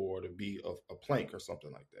 2x4, to be a plank or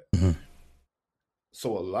something like that. Mm-hmm.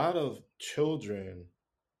 So a lot of children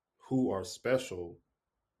who are special,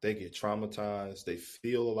 they get traumatized. They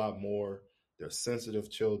feel a lot more. They're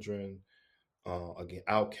sensitive children, again,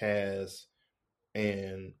 outcasts,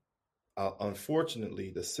 and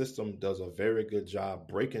unfortunately, the system does a very good job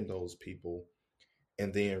breaking those people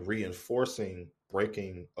and then reinforcing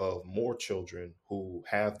breaking of more children who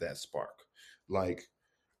have that spark. Like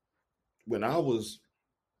when I was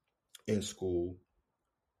in school,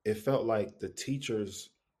 it felt like the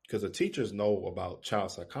teachers, because the teachers know about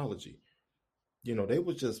child psychology, they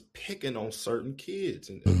were just picking on certain kids,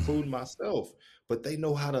 and including myself, but they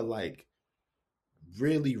know how to like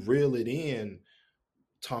really reel it in,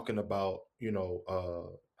 talking about,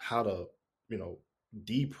 how to,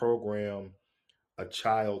 deprogram a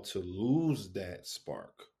child to lose that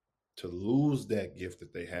spark, to lose that gift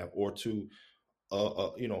that they have, or to,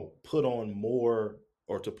 put on more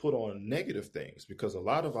or to put on negative things, because a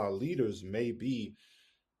lot of our leaders may be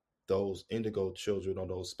those indigo children or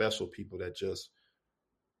those special people that just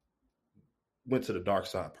went to the dark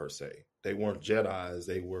side per se. They weren't Jedis,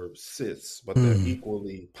 they were Siths, but they're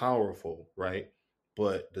equally powerful, right?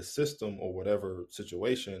 But the system or whatever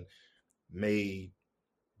situation made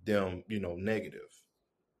them, negative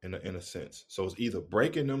in a sense. So it's either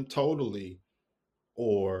breaking them totally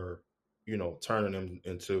or, turning them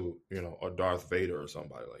into, a Darth Vader or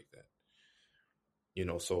somebody like that.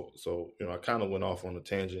 So I kind of went off on a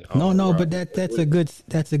tangent. I don't know No, where I but that's a good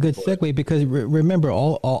but segue, because remember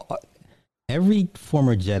all every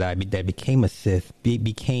former Jedi that became a Sith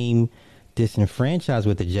became disenfranchised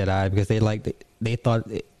with the Jedi because they thought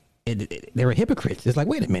they were hypocrites. It's like,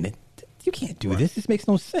 wait a minute, you can't do this. This makes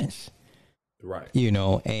no sense. Right.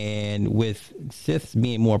 And with Siths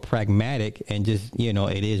being more pragmatic and just,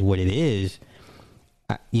 it is what it is.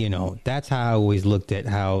 That's how I always looked at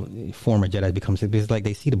how former Jedi become Sith. It's like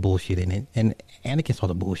they see the bullshit in it, and Anakin saw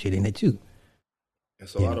the bullshit in it too.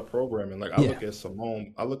 It's a lot of programming. Like I look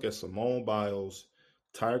at Simone Biles,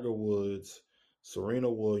 Tiger Woods, Serena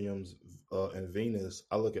Williams, and Venus.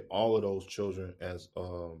 I look at all of those children as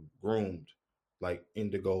groomed, like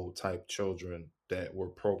indigo type children that were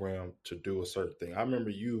programmed to do a certain thing. I remember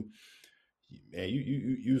you, man.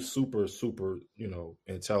 You super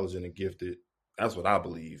intelligent and gifted. That's what I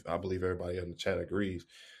believe. I believe everybody in the chat agrees.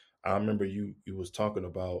 I remember you was talking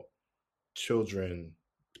about children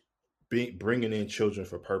bringing in children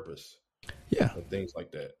for purpose, and things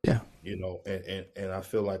like that. And I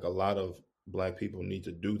feel like a lot of Black people need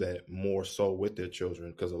to do that more so with their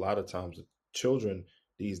children, because a lot of times children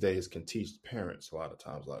these days can teach parents a lot of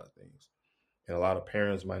things, and a lot of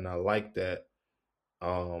parents might not like that.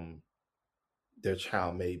 Their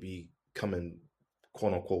child may be coming,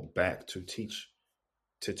 quote unquote, back to teach.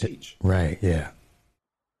 Right. Yeah.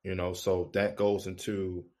 So that goes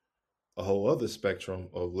into a whole other spectrum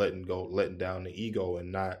of letting down the ego,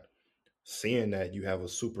 and not seeing that you have a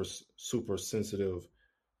super sensitive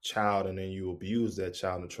child, and then you abuse that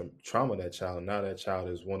child and trauma that child. And now that child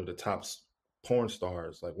is one of the top porn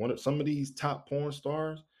stars. Like some of these top porn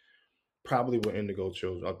stars probably were indigo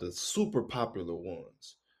children, of the super popular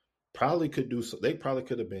ones. They probably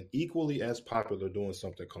could have been equally as popular doing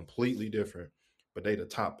something completely different, but they the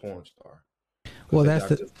top porn star. Well,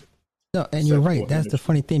 and you're right. That's the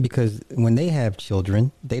funny thing, because when they have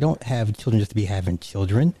children, they don't have children just to be having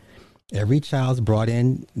children. Every child's brought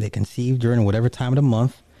in, they conceive during whatever time of the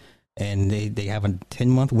month, and they have a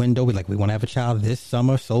 10-month window. We want to have a child this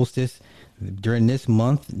summer solstice during this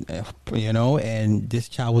month, and this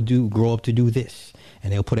child will grow up to do this,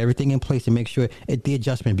 and they'll put everything in place to make sure at the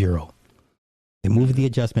Adjustment Bureau. They move to the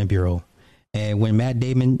Adjustment Bureau, and when Matt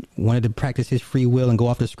Damon wanted to practice his free will and go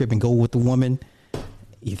off the script and go with the woman,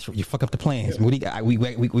 you fuck up the plans. What do you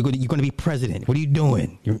you're going to be president. What are you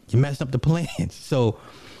doing? You're messing up the plans. So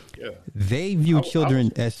they view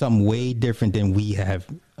children as something way different than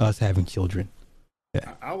us having children.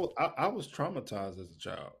 Yeah. I was traumatized as a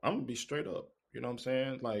child. I'm gonna be straight up. You know what I'm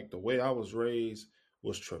saying? Like, the way I was raised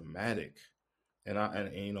was traumatic, and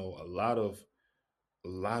a lot of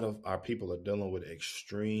our people are dealing with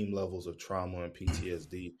extreme levels of trauma and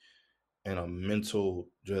PTSD, and a mental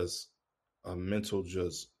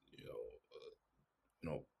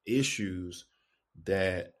issues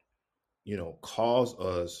that cause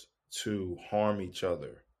us to harm each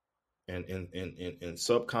other, and in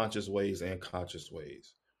subconscious ways and conscious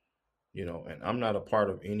ways. And I'm not a part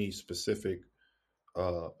of any specific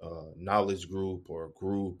knowledge group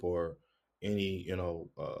or any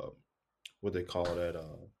what they call that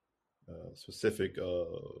specific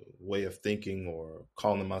way of thinking, or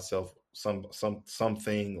calling myself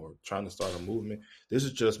something, or trying to start a movement. This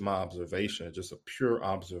is just my observation, just a pure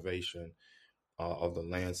observation of the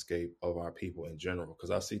landscape of our people in general, because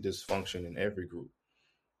I see dysfunction in every group.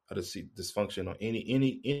 I just see dysfunction on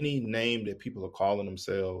any name that people are calling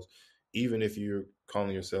themselves, even if you're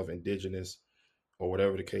calling yourself indigenous or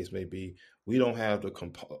whatever the case may be. We don't have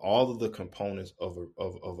all of the components of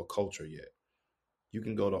a culture yet. You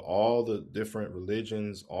can go to all the different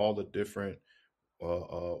religions, all the different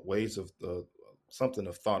ways of something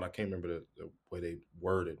of thought. I can't remember the way they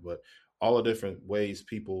worded, but all the different ways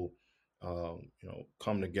people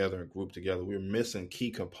come together and group together. We're missing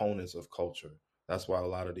key components of culture. That's why a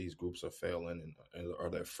lot of these groups are failing, or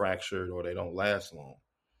they're fractured, or they don't last long.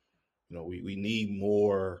 We need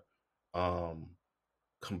more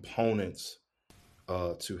components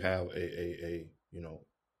to have a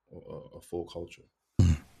full culture.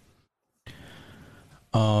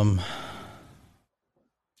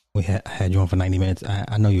 had you on for 90 minutes.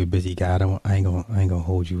 I know you're a busy guy. I ain't gonna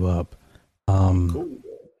hold you up. Um, Cool.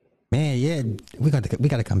 Man, yeah, Cool. we got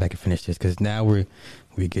to come back and finish this because now we're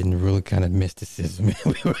getting real kind of mysticism,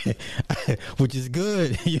 which is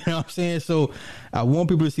good. You know what I'm saying? So I want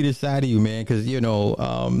people to see this side of you, man, because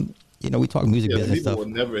we talk music Yeah, business people stuff. would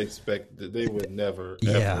never expect that. They would never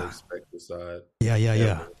ever Yeah, expect the side yeah.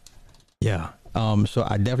 ever. Yeah. So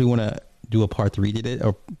I definitely want to do a part three to it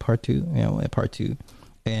or part two, a part two,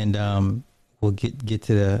 and we'll get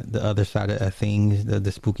to the other side of things,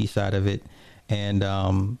 the spooky side of it, and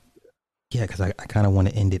yeah, because I kind of want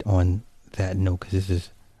to end it on that note because this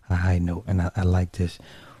is a high note, and I like this.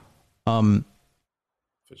 Um,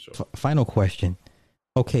 For sure. Final question.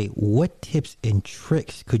 Okay, what tips and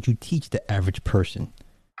tricks could you teach the average person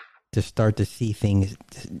to start to see things,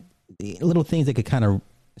 little things that could kind of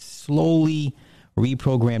slowly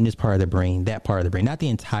reprogram this part of the brain, that part of the brain, not the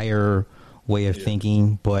entire way of Yeah.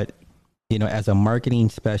 thinking, but as a marketing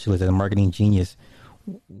specialist, as a marketing genius,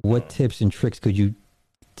 what tips and tricks could you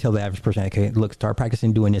tell the average person? Okay, look, start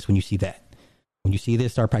practicing doing this when you see that. When you see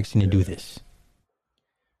this, start practicing to do this.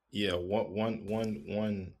 Yeah.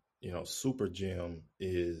 One. Super gem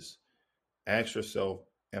is ask yourself,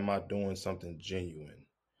 am I doing something genuine?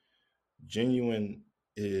 Genuine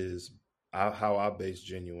is how I base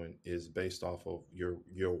genuine is based off of your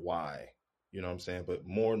why. You know what I'm saying? But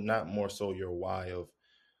not more so your why of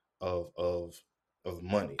of of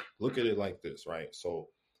money. Look at it like this, right? So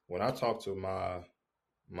when I talk to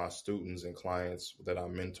my students and clients that I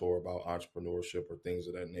mentor about entrepreneurship or things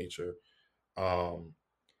of that nature, um,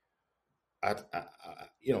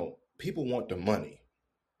 people want the money,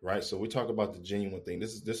 right? So we talk about the genuine thing.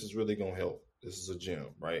 This is really gonna help. This is a gem,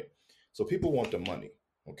 right? So people want the money.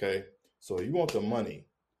 Okay. So you want the money.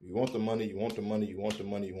 You want the money. You want the money. You want the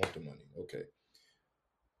money. You want the money. Okay.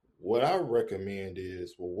 What I recommend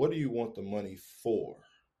is, well, what do you want the money for?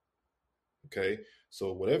 Okay.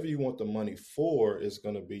 So whatever you want the money for is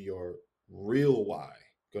going to be your real why,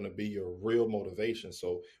 going to be your real motivation.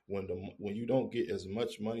 So when you don't get as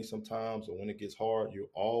much money sometimes, or when it gets hard, you're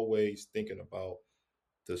always thinking about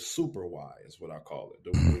the super why is what I call it.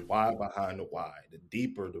 The why behind the why, the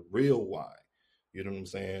deeper, the real why. You know what I'm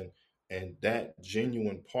saying? And that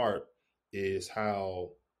genuine part is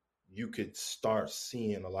how you could start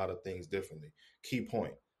seeing a lot of things differently. Key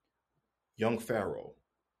point, young Pharaoh,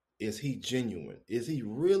 is he genuine? Is he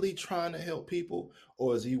really trying to help people,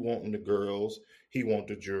 or is he wanting the girls? He want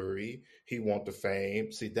the jury. He want the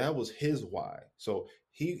fame. See, that was his why. So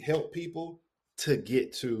he helped people to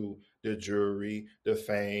get to the jury, the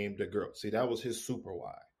fame, the girl. See, that was his super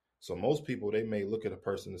why. So most people, they may look at a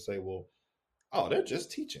person and say, well, oh, they're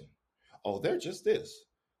just teaching. Oh, they're just this.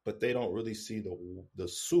 But they don't really see the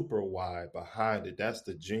super why behind it. That's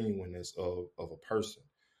the genuineness of a person.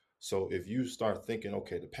 So if you start thinking,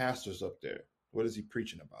 okay, the pastor's up there, what is he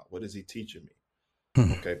preaching about? What is he teaching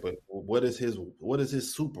me? Okay, but what is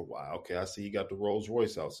his super why? Okay, I see he got the Rolls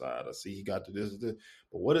Royce outside. I see he got the this.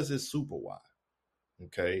 But what is his super why?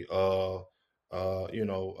 Okay,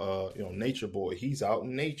 Nature Boy, he's out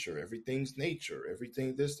in nature. Everything's nature.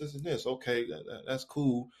 Everything this, and this. Okay, that's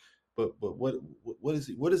cool. But what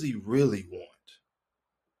does he really want?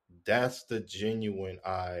 That's the genuine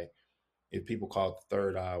eye. If people call it the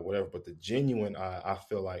third eye, whatever, but the genuine eye, I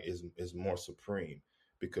feel like is more supreme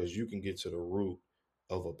because you can get to the root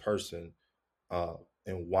of a person uh,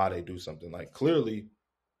 and why they do something. Like clearly,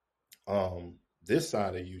 this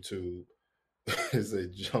side of YouTube is a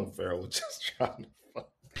junk Pharaoh just trying to fuck.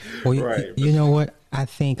 Well, Right. you know what? I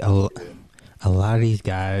think a lot of these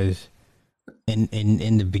guys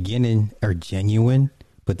in the beginning are genuine,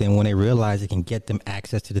 but then when they realize it can get them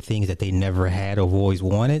access to the things that they never had or always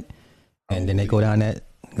wanted, I and don't then they believe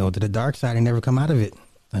go to the dark side and never come out of it,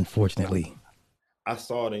 unfortunately. I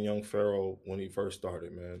saw it in Young Pharaoh when he first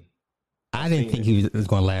started, man. I I didn't seen think it. he was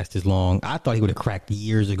going to last as long. I thought he would have cracked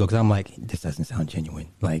years ago because I'm like, this doesn't sound genuine.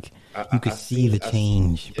 Like I, you I, could I see seen the it.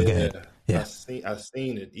 change. But go ahead. Yeah. Yeah. I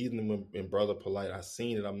seen it. Even when in Brother Polite, I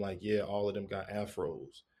seen it. I'm like, yeah, all of them got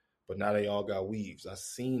afros, but now they all got weaves. I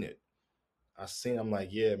seen it. I'm like,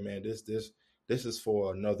 yeah, man, this is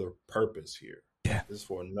for another purpose here. Yeah. This is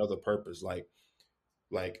for another purpose. Like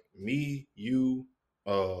me, you,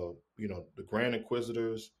 the Grand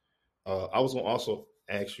Inquisitors. I was gonna also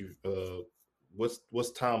ask you,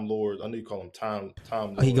 what's Time Lord? I know you call him Time Oh,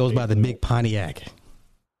 he Lord goes by the Nathan. big Pontiac.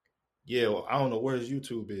 Yeah, well, I don't know where his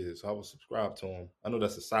YouTube is. I was subscribed to him. I know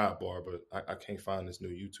that's a sidebar, but I can't find this new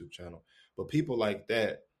YouTube channel. But people like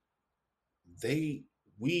that, they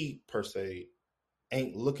we per se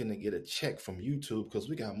ain't looking to get a check from YouTube because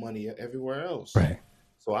we got money everywhere else. Right.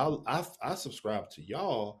 So I subscribe to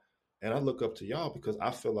y'all, and I look up to y'all because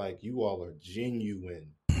I feel like you all are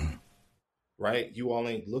genuine, right? You all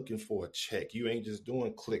ain't looking for a check. You ain't just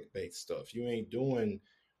doing clickbait stuff. You ain't doing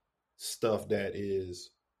stuff that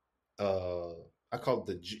is uh I call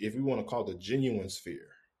it if you want to call it the genuine sphere.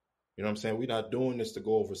 You know what I'm saying? We're not doing this to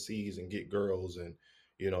go overseas and get girls and,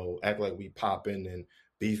 act like we popping and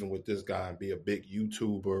beefing with this guy and be a big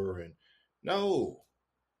YouTuber. And no,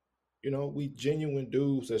 we genuine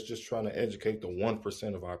dudes that's just trying to educate the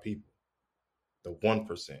 1% of our people, the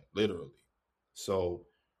 1%, literally. So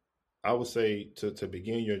I would say to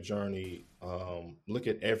begin your journey, look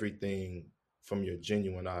at everything from your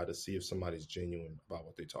genuine eye to see if somebody's genuine about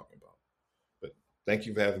what they're talking about. But thank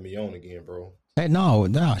you for having me on again, bro. Hey, no,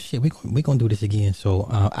 shit. We gonna do this again. So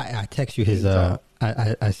I text you his I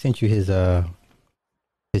sent you his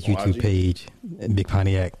YouTube IG? page, Big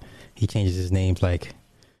Pontiac. He changes his names like,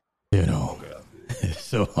 Okay.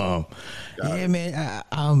 So yeah, man.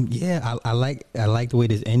 I like the way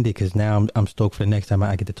this ended because now I'm stoked for the next time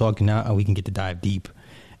I get to talk to you. Now we can get to dive deep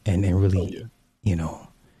and really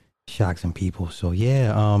shock some people. So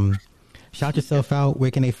yeah, shout yourself out.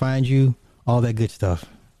 Where can they find you? All that good stuff.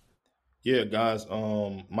 Yeah, guys.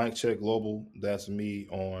 Mike Check Global. That's me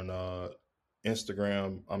on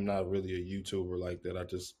Instagram. I'm not really a YouTuber like that. I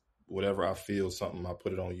just whatever I feel something, I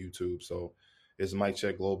put it on YouTube. So it's Mike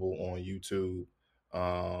Check Global on YouTube.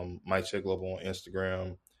 Mike Check Global on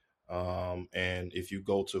Instagram. And if you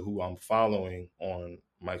go to who I'm following on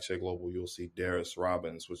Mike Check Global, you'll see Darius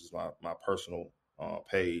Robbins, which is my personal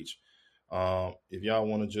page. If y'all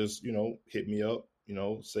want to just hit me up,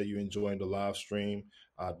 say you enjoying the live stream,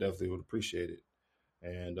 I definitely would appreciate it.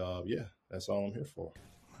 And yeah, that's all I'm here for.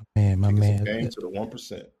 My man. Game to the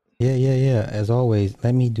 1%. Yeah. As always,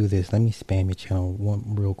 let me do this. Let me spam your channel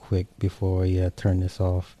real quick before I turn this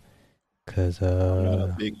off. Cause I'm not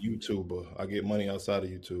a big YouTuber. I get money outside of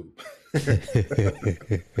YouTube.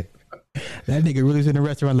 That nigga really was in the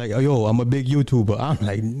restaurant like, oh, yo, I'm a big YouTuber. I'm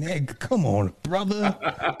like, nigga, come on, brother.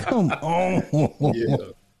 Come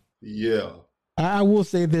on. Yeah. I will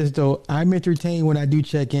say this, though. I'm entertained when I do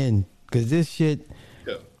check in. Because this shit,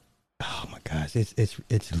 oh, my gosh,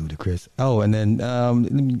 it's ludicrous. Oh, and then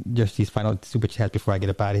let me just these final super chats before I get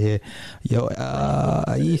up out of here. Yo,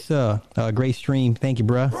 Issa, great stream. Thank you,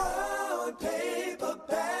 bruh.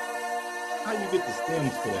 How you get the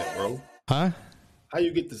stems for that, bro? Huh? How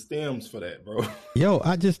you get the stems for that, bro? Yo,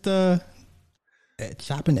 I just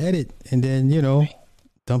chop and edit and then,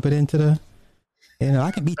 dump it into the,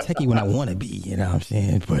 I can be techie when I want to be, you know what I'm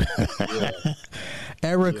saying? But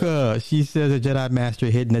Erica, she says a Jedi Master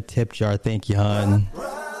hidden a tip jar. Thank you, hon.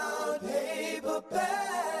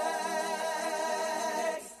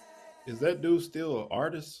 Is that dude still an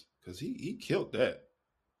artist? Because he killed that.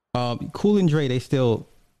 Cool and Dre, they still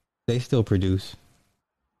produce.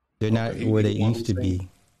 They're not where they used to be.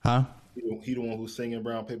 Huh? He the one who's singing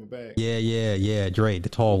Brown Paper Bag? Yeah. Dre, the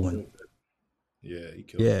tall one. Yeah, he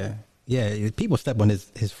killed it. Yeah. People step on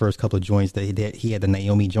his first couple of joints. He had the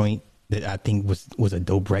Naomi joint that I think was a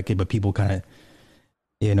dope record, but people kind of,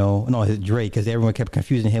 no, his Dre, because everyone kept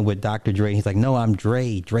confusing him with Dr. Dre. He's like, no, I'm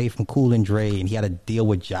Dre from Cool and Dre. And he had a deal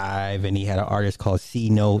with Jive, and he had an artist called C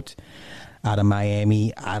Note out of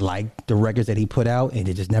Miami. I liked the records that he put out, and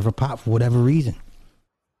it just never popped for whatever reason.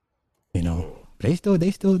 They still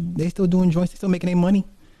doing joints. They still making their money.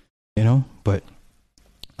 But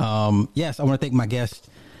yes, I want to thank my guest,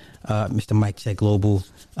 Mr. Mike Check Global.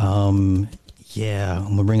 Yeah, I'm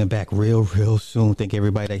gonna bring it back real soon. Thank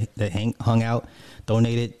everybody that hung out,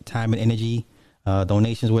 donated time and energy,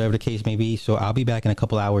 donations, whatever the case may be. So I'll be back in a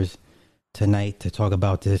couple hours tonight to talk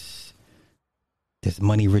about this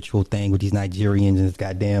money ritual thing with these Nigerians and this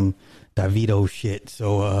goddamn Davido shit.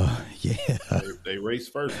 So yeah, they race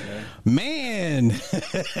first, man.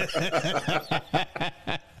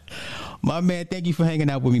 My man, thank you for hanging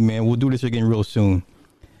out with me, man. We'll do this again real soon.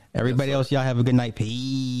 Everybody else, y'all have a good night.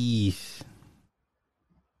 Peace.